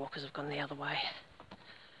 those two walkers have gone the other way.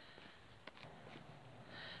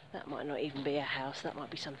 That might not even be a house, that might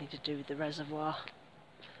be something to do with the reservoir.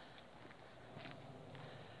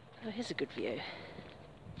 Oh, here's a good view.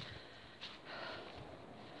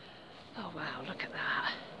 Oh wow, look at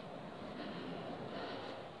that.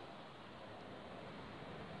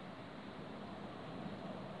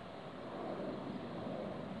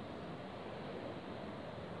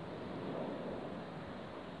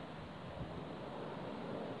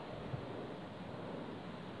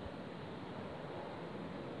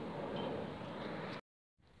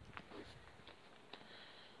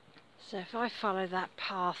 So if I follow that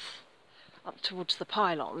path up towards the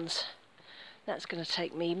pylons, that's going to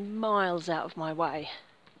take me miles out of my way.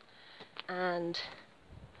 And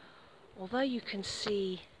although you can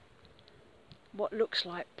see what looks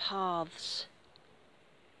like paths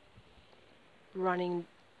running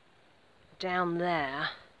down there,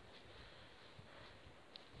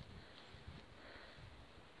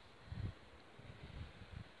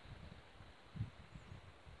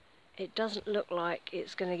 it doesn't look like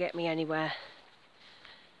it's going to get me anywhere.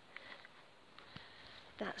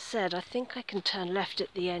 That said, I think I can turn left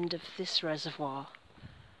at the end of this reservoir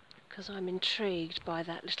because I'm intrigued by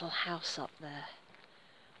that little house up there.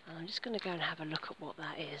 And I'm just going to go and have a look at what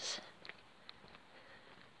that is.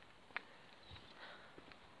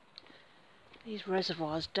 These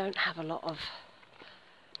reservoirs don't have a lot of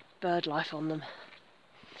bird life on them.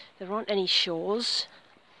 There aren't any shores.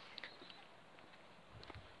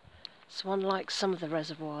 So unlike some of the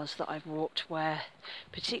reservoirs that I've walked where,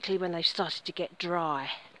 particularly when they've started to get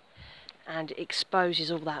dry and it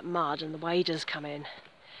exposes all that mud and the waders come in,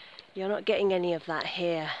 you're not getting any of that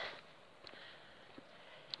here.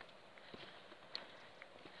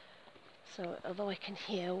 So although I can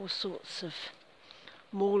hear all sorts of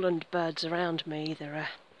moorland birds around me, there are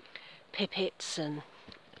pipits and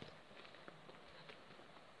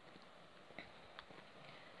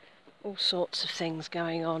all sorts of things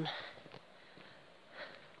going on.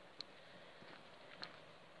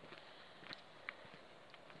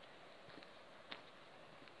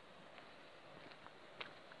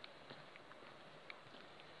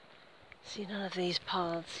 See, none of these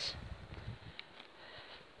paths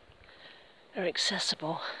are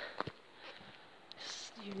accessible.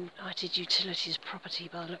 It's United Utilities property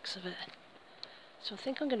by the looks of it. So I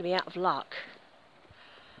think I'm going to be out of luck.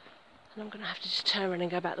 And I'm going to have to just turn around and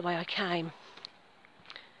go back the way I came.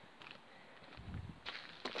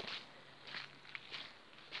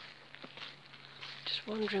 Just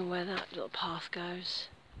wondering where that little path goes.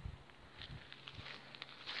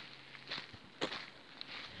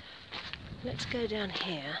 Let's go down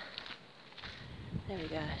here. There we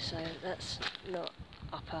go. So that's not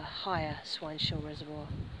upper, higher Swineshaw Reservoir.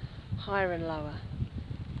 Higher and lower.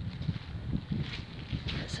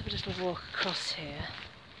 Let's have a little walk across here.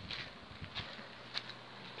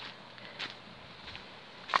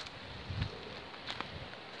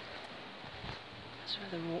 That's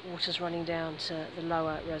where the water's running down to the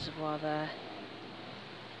lower reservoir there.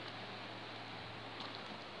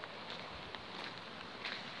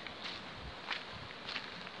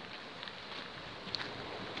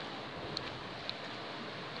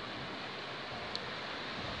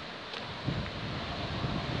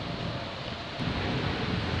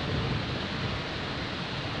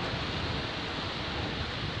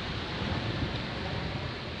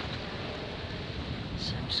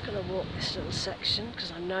 So I'm just going to walk this little section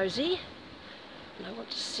because I'm nosy and I want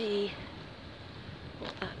to see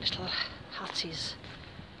what that little hut is.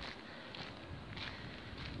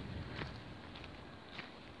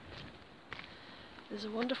 There's a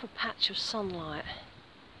wonderful patch of sunlight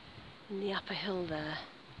in the upper hill there.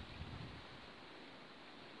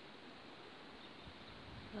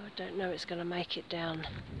 Though I don't know it's going to make it down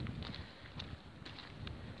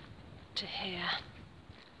to here.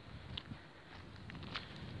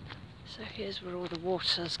 So here's where all the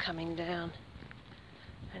water's coming down,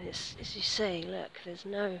 and it's, as you see, look, there's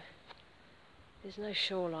no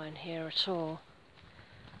shoreline here at all.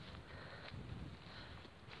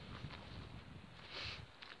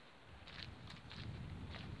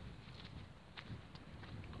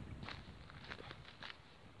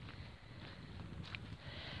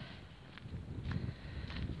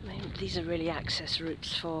 these are really access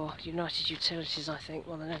routes for United Utilities, I think,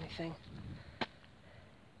 more than anything.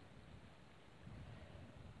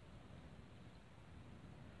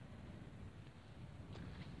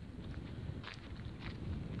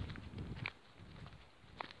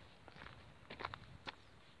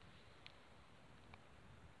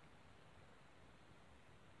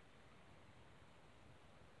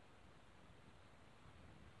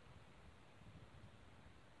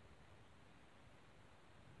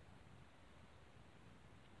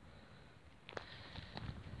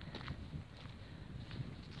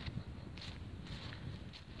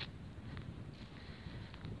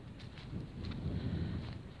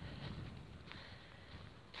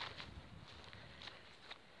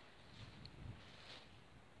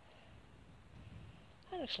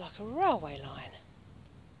 That looks like a railway line.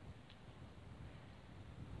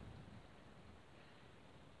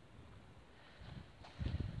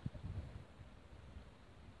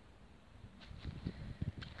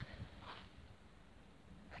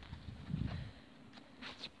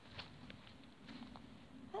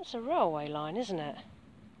 That's a railway line, isn't it?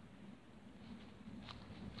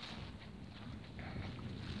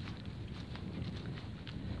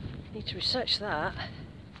 Need to research that.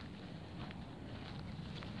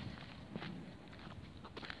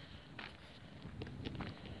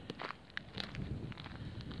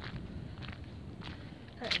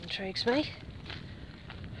 That intrigues me.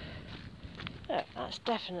 Look, that's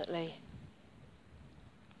definitely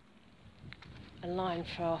a line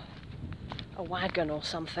for a wagon or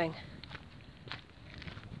something.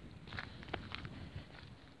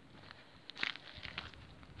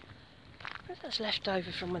 That's left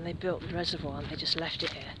over from when they built the reservoir and they just left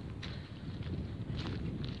it here.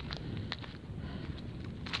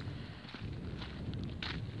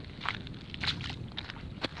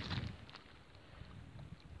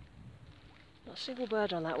 Not a single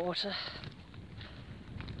bird on that water.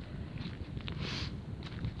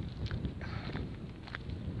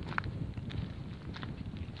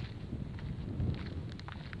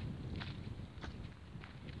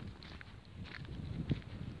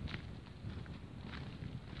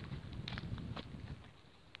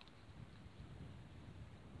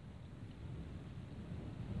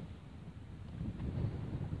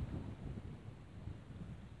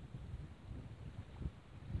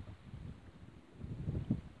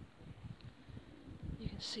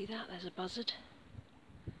 See that? There's a buzzard.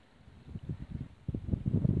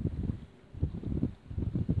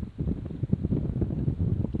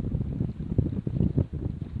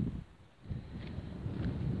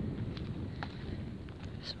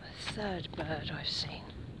 It's my third bird I've seen.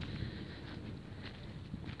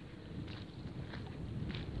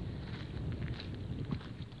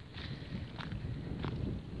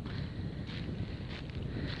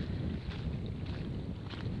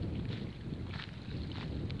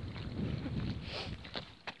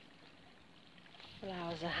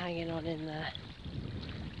 Flowers are hanging on in there.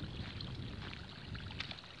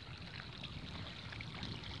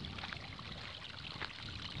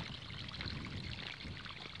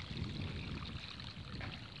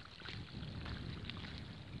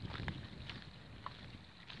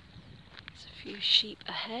 There's a few sheep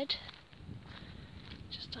ahead,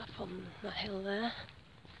 just up on the hill there.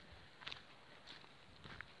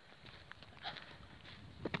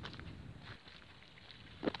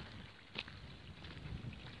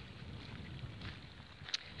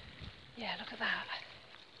 Yeah, look at that.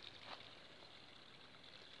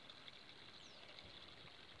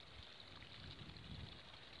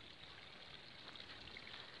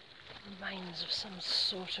 Remains of some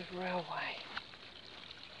sort of railway.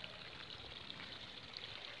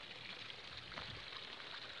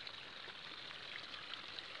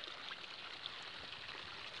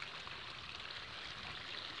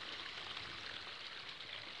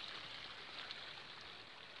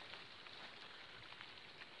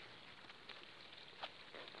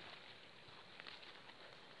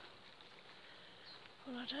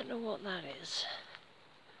 Well, I don't know what that is,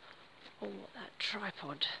 or what that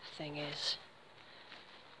tripod thing is.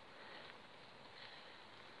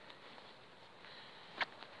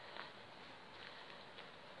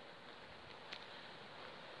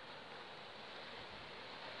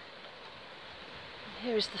 And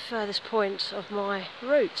here is the furthest point of my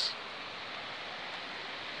route.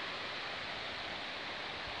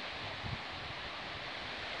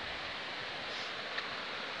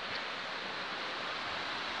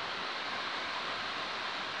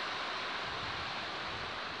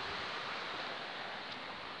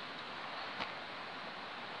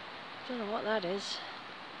 Don't know what that is.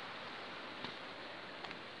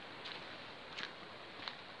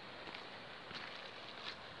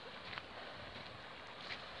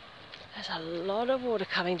 There's a lot of water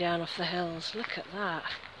coming down off the hills. Look at that.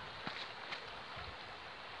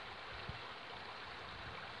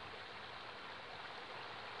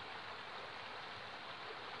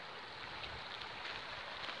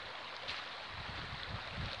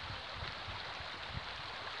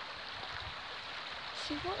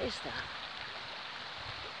 See, what is that?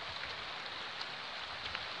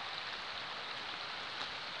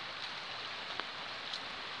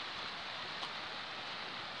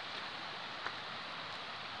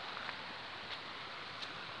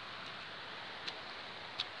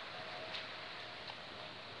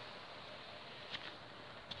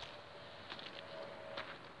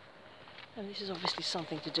 And this is obviously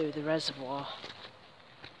something to do with the reservoir.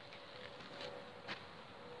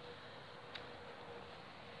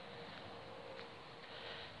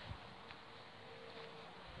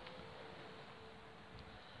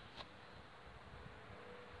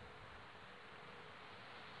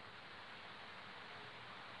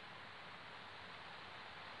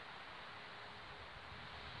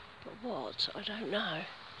 But what? I don't know.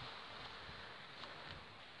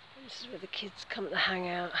 This is where the kids come to hang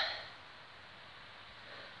out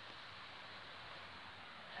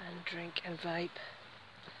and drink and vape.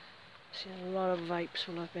 I've seen a lot of vapes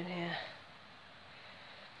while I've been here.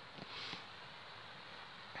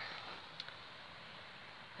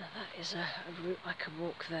 Now that is a route I could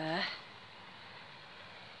walk there,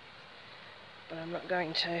 but I'm not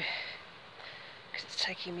going to because it's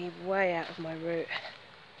taking me way out of my route.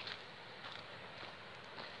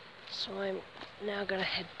 So I'm now going to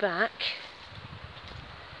head back.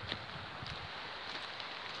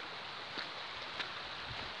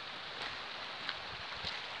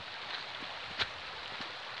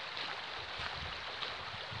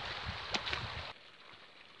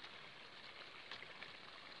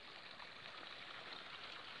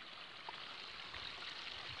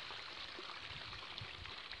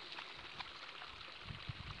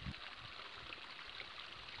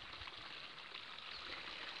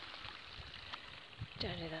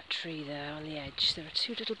 Down near that tree there on the edge, there are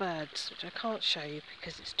two little birds which I can't show you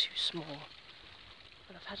because it's too small.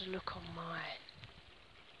 But I've had a look on my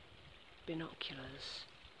binoculars.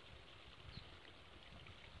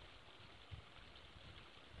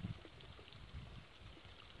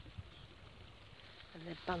 And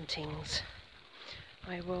they're buntings.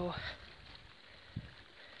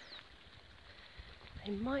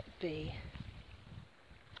 They might be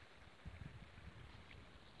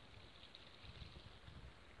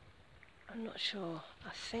I'm not sure.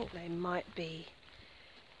 I think they might be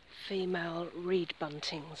female reed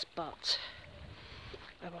buntings, but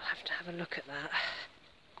I will have to have a look at that.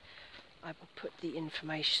 I will put the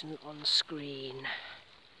information on screen.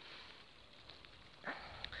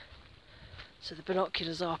 So the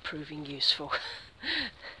binoculars are proving useful.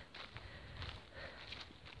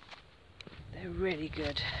 They're really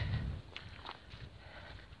good.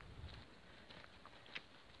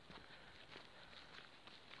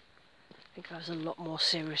 I think I was a lot more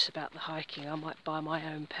serious about the hiking. I might buy my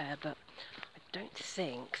own pair, but I don't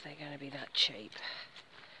think they're going to be that cheap.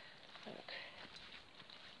 Look.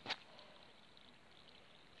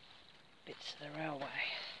 Bits of the railway.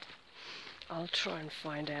 I'll try and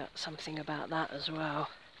find out something about that as well.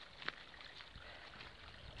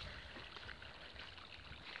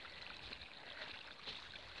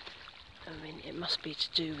 I mean, it must be to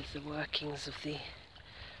do with the workings of the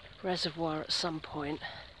reservoir at some point.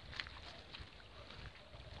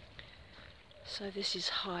 So this is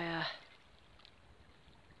higher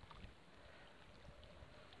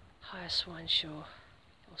Swineshaw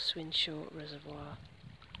or Swinshaw Reservoir.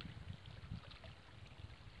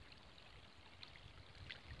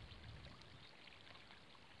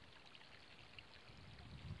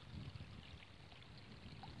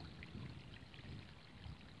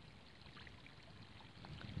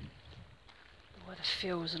 The weather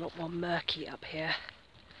feels a lot more murky up here,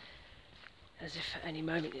 as if at any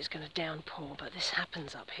moment it's going to downpour, but this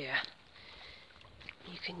happens up here.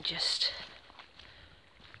 You can just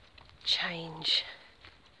change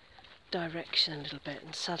direction a little bit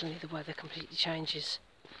and suddenly the weather completely changes.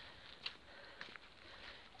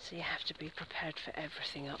 So you have to be prepared for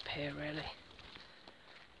everything up here, really.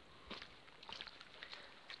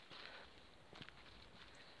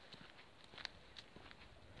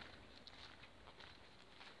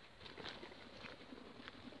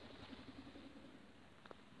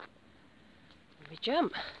 We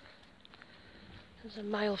jump. There's a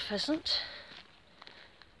male pheasant.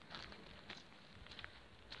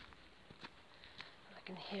 I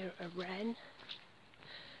can hear a wren.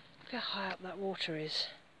 Look how high up that water is.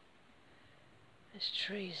 These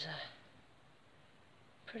trees are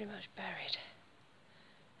pretty much buried.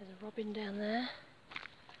 There's a robin down there.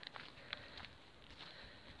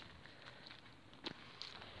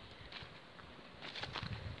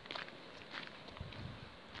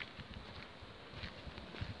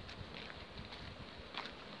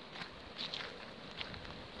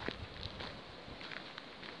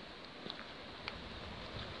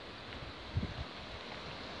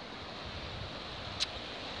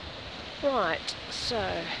 Right, so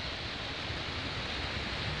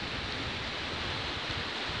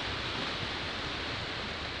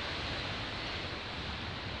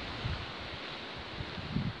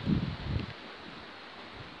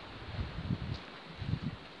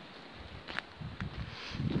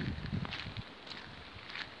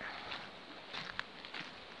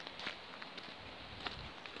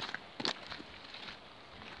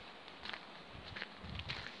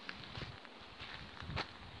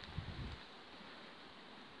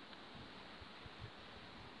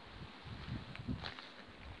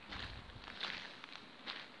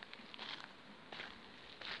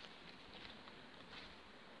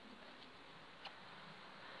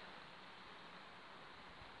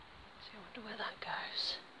I wonder where that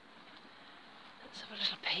goes. Let's have a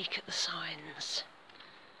little peek at the signs.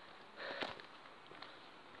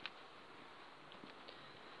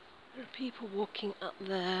 There are people walking up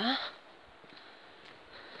there.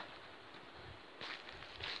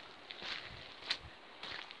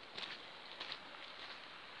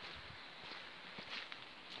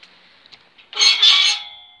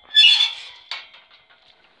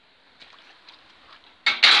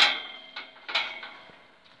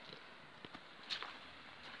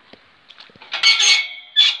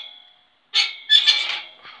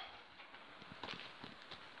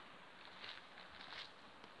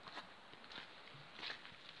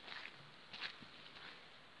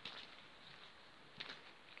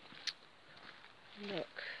 Look.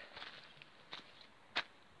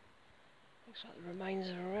 Looks like the remains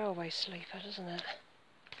of a railway sleeper, doesn't it?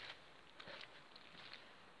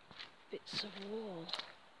 Bits of wall.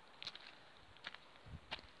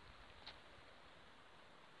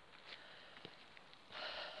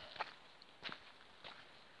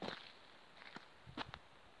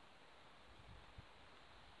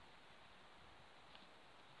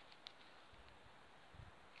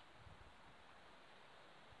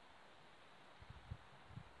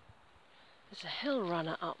 There's a hill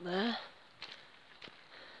runner up there.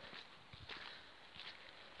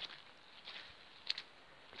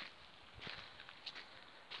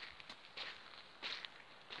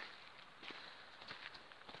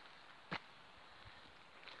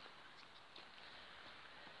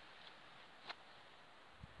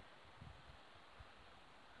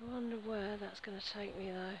 I wonder where that's going to take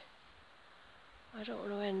me though. I don't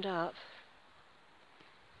want to end up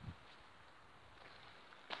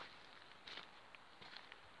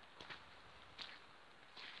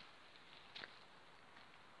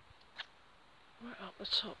right up the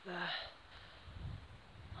top there.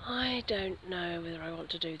 I don't know whether I want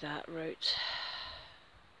to do that route.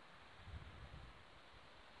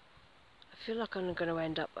 I feel like I'm going to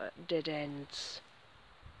end up at dead ends,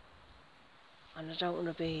 and I don't want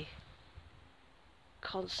to be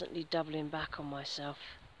constantly doubling back on myself.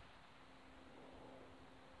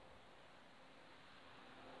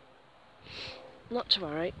 Not to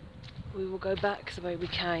worry, we will go back the way we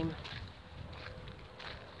came.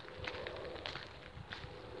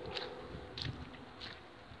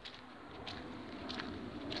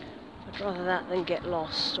 I'd rather that than get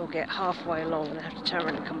lost or get halfway along and have to turn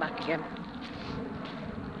around and come back again.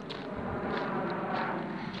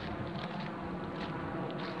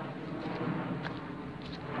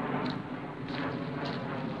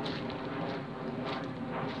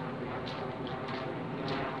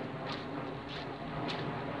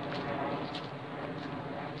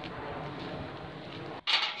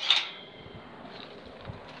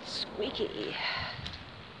 Squeaky.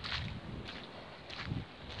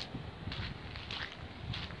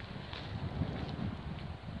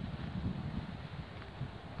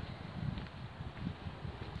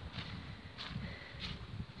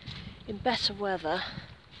 In better weather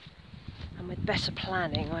and with better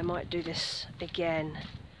planning, I might do this again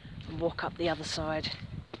and walk up the other side.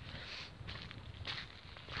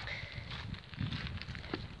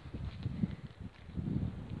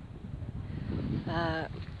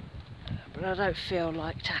 But I don't feel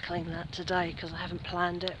like tackling that today because I haven't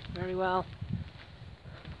planned it very well.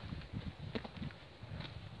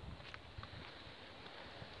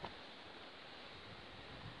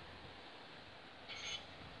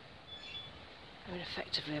 I mean,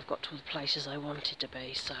 effectively I've got to all the places I wanted to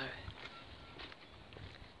be, so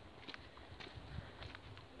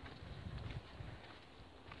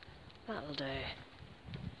That'll do.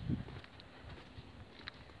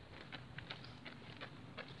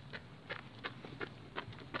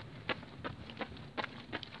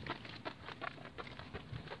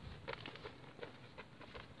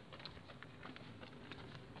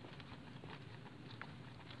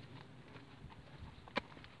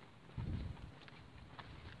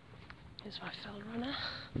 Here's my fell runner.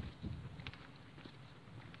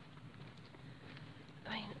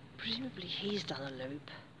 I mean, presumably he's done a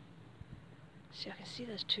loop. See, I can see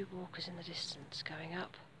those two walkers in the distance going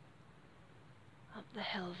up the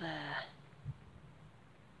hill there.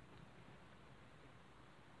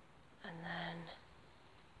 And then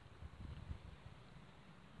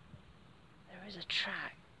there is a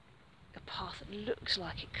track, a path that looks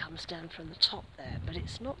like it comes down from the top there, but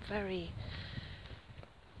it's not very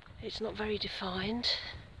defined.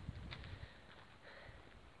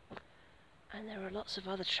 And there are lots of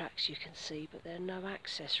other tracks you can see, but there are no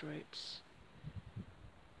access routes.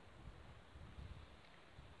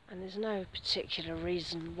 And there's no particular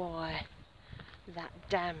reason why that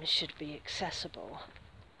dam should be accessible.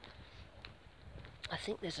 I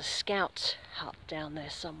think there's a scout hut down there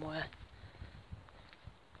somewhere.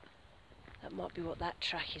 That might be what that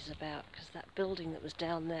track is about, because that building that was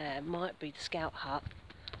down there might be the scout hut.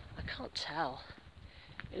 I can't tell.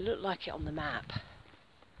 It looked like it on the map.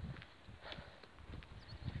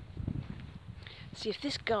 See, if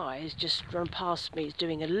this guy has just run past me, is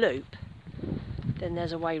doing a loop, then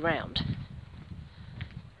there's a way round.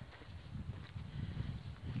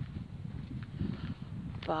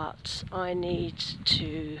 But I need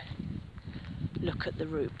to look at the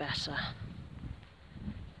route better.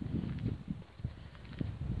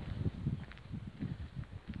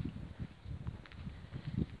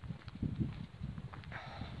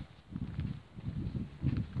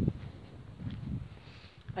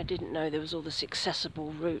 I didn't know there was all this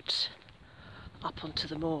accessible route up onto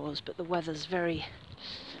the moors, but the weather's very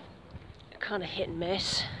kind of hit and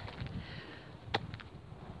miss.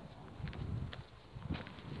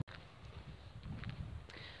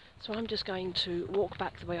 So I'm just going to walk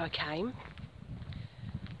back the way I came,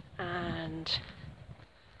 and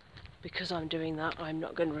because I'm doing that, I'm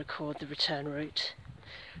not going to record the return route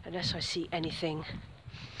unless I see anything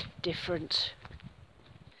different.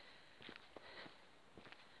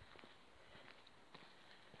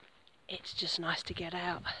 It's just nice to get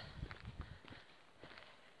out,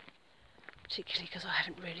 particularly because I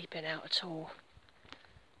haven't really been out at all,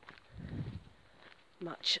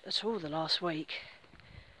 much at all the last week,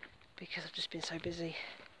 because I've just been so busy.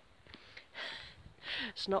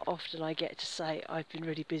 It's not often I get to say I've been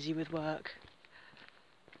really busy with work.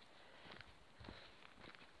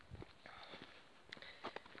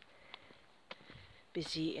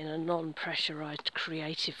 Busy in a non-pressurised,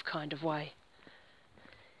 creative kind of way.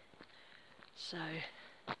 So,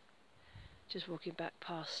 just walking back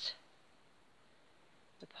past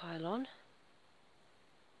the pylon,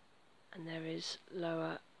 and there is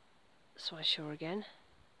lower Swine Shore again,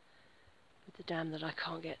 with the dam that I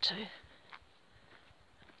can't get to.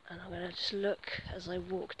 And I'm going to just look as I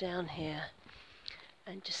walk down here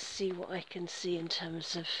and just see what I can see in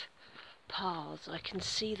terms of paths. I can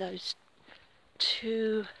see those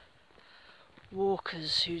two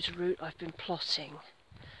walkers whose route I've been plotting,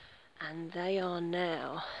 and they are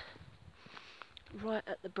now right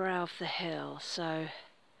at the brow of the hill. So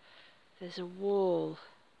there's a wall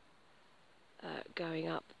going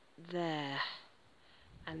up there,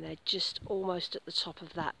 and they're just almost at the top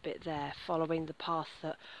of that bit there, following the path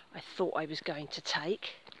that I thought I was going to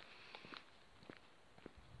take.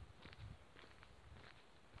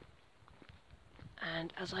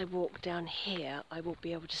 And as I walk down here, I will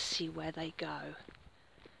be able to see where they go,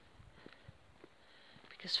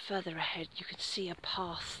 because further ahead you can see a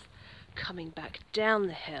path coming back down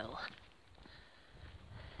the hill,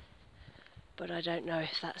 but I don't know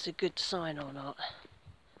if that's a good sign or not.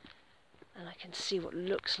 And I can see what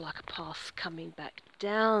looks like a path coming back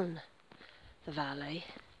down the valley.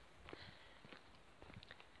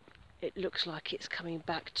 It looks like it's coming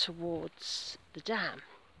back towards the dam,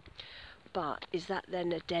 but is that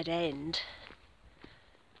then a dead end?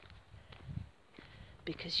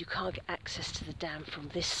 Because you can't get access to the dam from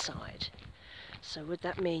this side. So would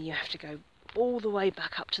that mean you have to go all the way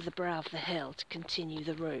back up to the brow of the hill to continue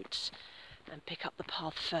the routes and pick up the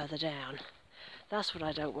path further down? That's what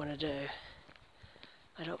I don't want to do.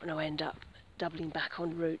 I don't want to end up doubling back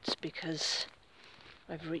on routes because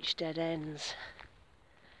I've reached dead ends.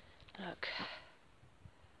 Look,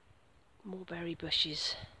 more berry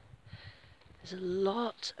bushes. There's a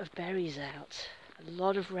lot of berries out, a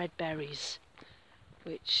lot of red berries,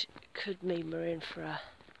 which could mean we're in for a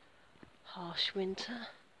harsh winter.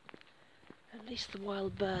 At least the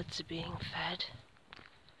wild birds are being fed.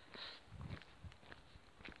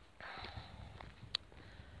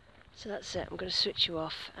 So that's it, I'm going to switch you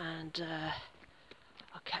off and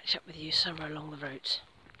I'll catch up with you somewhere along the route.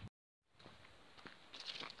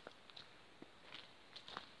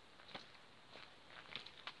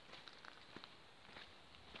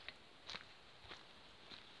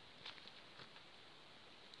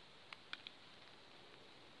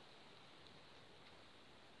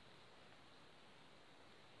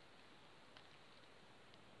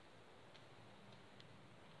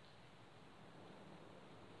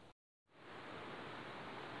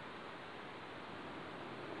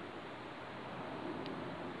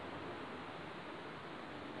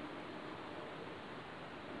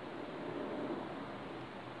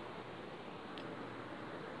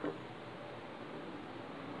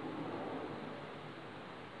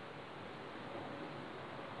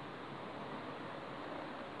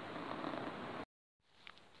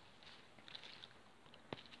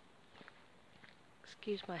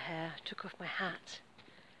 Excuse my hair, I took off my hat.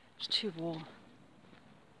 It's too warm.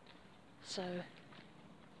 So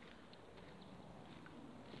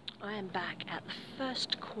I am back at the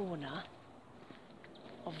first corner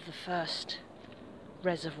of the first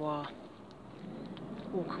reservoir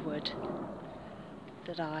walkwood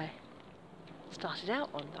that I started out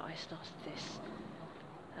on, that I started this.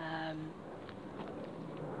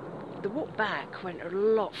 The walk back went a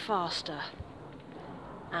lot faster,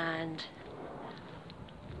 and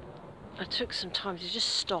I took some time to just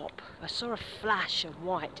stop. I saw a flash of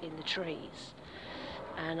white in the trees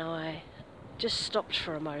and I just stopped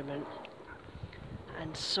for a moment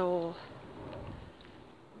and saw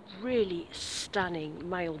really stunning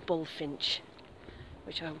male bullfinch,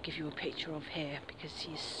 which I will give you a picture of here because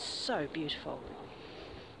he's so beautiful.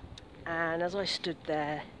 And as I stood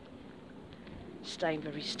there staying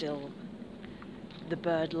very still, the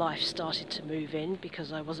bird life started to move in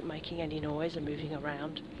because I wasn't making any noise and moving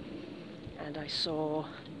around. And I saw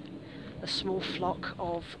a small flock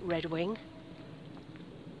of redwing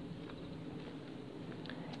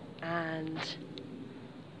and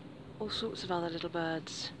all sorts of other little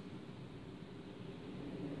birds.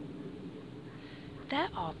 There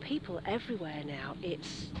are people everywhere now.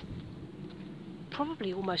 It's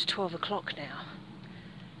probably almost 12 o'clock now,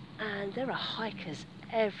 and there are hikers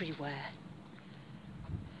everywhere.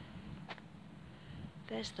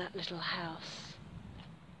 There's that little house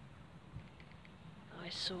I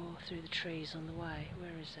saw through the trees on the way.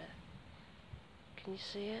 Where is it? Can you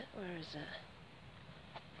see it? Where is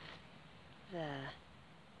it? There.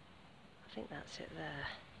 I think that's it there.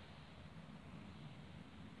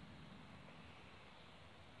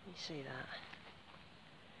 You see that?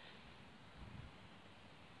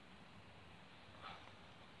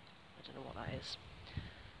 I don't know what that is.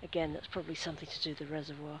 Again, that's probably something to do with the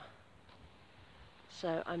reservoir.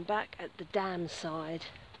 So I'm back at the dam side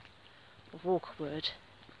of Walkerwood,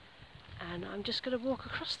 and I'm just going to walk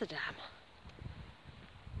across the dam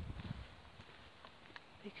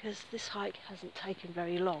because this hike hasn't taken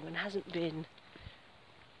very long and hasn't been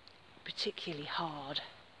particularly hard,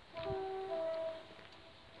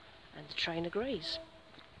 and the train agrees.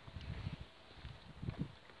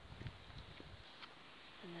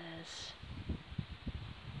 And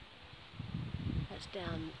that's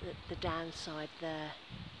down the dam side there.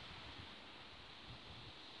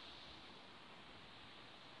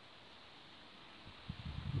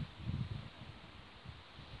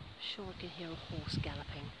 Sure, I can hear a horse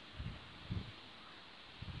galloping.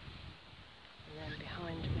 And then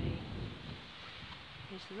behind me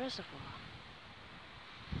is the reservoir.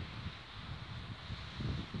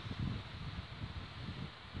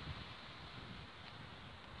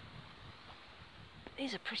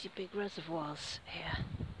 These are pretty big reservoirs here,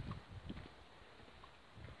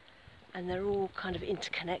 and they're all kind of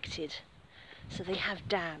interconnected. So they have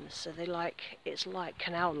dams, so it's like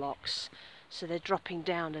canal locks. So they're dropping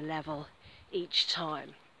down a level each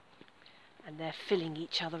time, and they're filling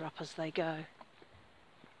each other up as they go.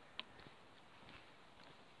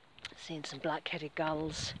 Seeing some black-headed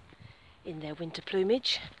gulls in their winter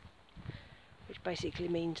plumage, which basically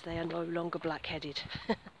means they are no longer black-headed.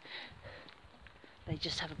 They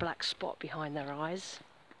just have a black spot behind their eyes.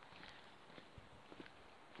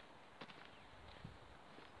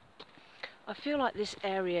 I feel like this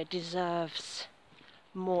area deserves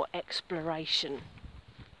more exploration.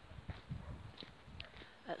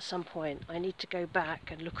 At some point I need to go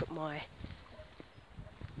back and look at my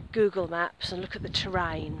Google Maps and look at the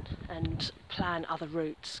terrain and plan other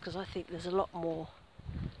routes, because I think there's a lot more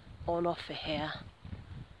on offer here,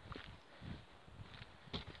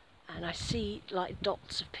 and I see like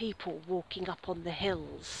dots of people walking up on the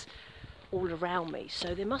hills all around me,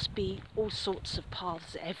 so there must be all sorts of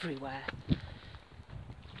paths everywhere.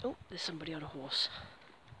 Oh, there's somebody on a horse.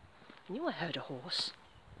 I knew I heard a horse.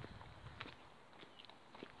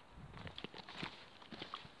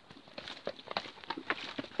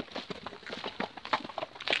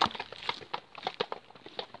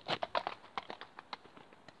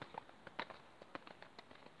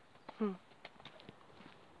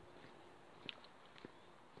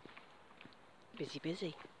 Busy,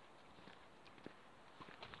 busy.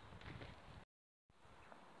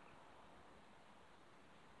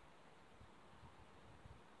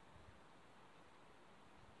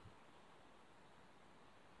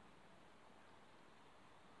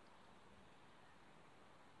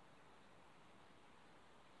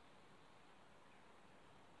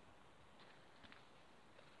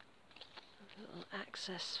 Little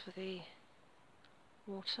access for the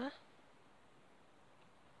water.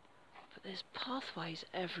 But there's pathways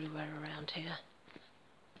everywhere around here.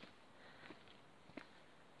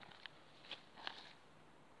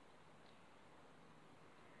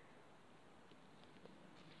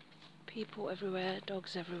 People everywhere,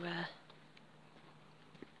 dogs everywhere.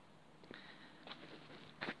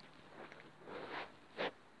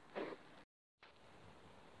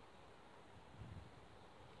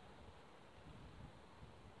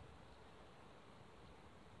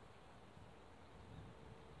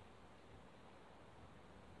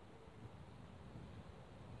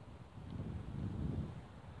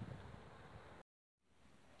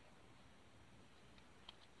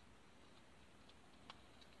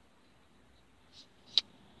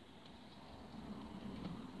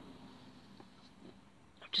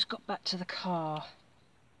 Just got back to the car.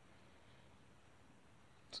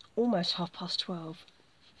 It's almost 12:30.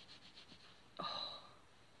 Oh.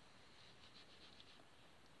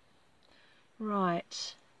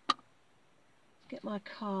 Right, get my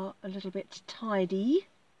car a little bit tidy.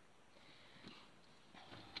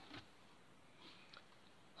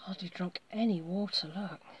 Hardly drunk any water,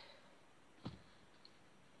 look.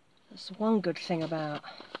 That's the one good thing about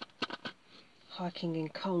hiking in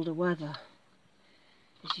colder weather.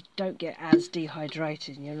 You don't get as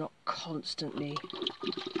dehydrated and you're not constantly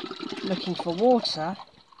looking for water,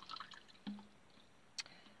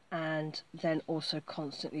 and then also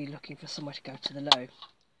constantly looking for somewhere to go to the loo,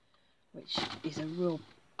 which is a real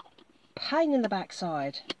pain in the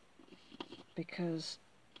backside because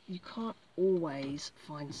you can't always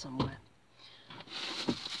find somewhere.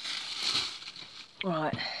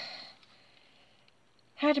 Right,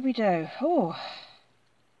 how did we do? Oh,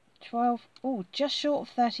 12, oh, just short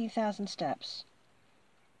of 13,000 steps.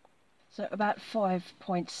 So about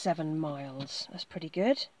 5.7 miles. That's pretty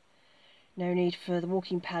good. No need for the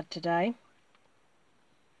walking pad today.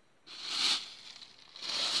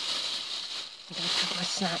 I'm going to cook my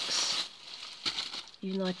snacks,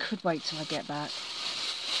 even though I could wait till I get back.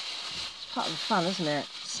 It's part of the fun, isn't it?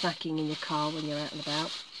 Snacking in your car when you're out and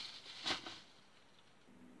about.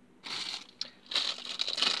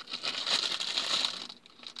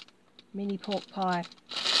 Mini pork pie.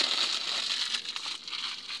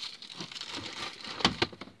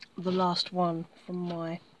 The last one from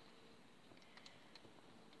my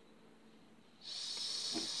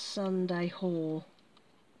Sunday haul.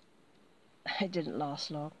 It didn't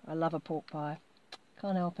last long. I love a pork pie.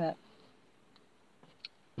 Can't help it.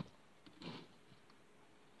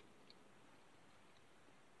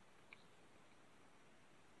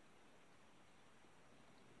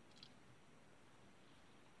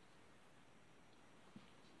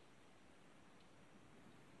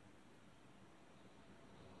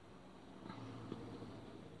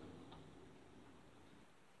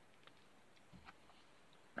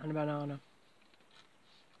 And a banana.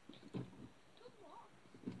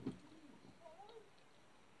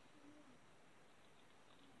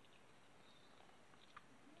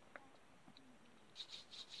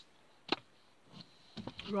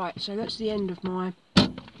 Right, so that's the end of my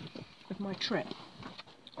trip.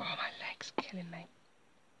 Oh, my leg's killing me.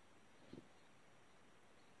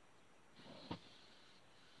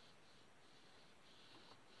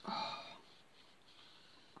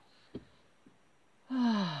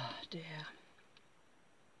 Ah, dear.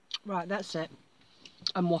 Right, that's it.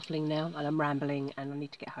 I'm waffling now and I'm rambling and I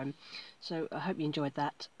need to get home. So I hope you enjoyed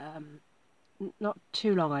that. Not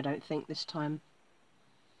too long, I don't think, this time.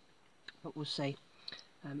 But we'll see.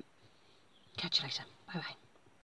 Catch you later. Bye-bye.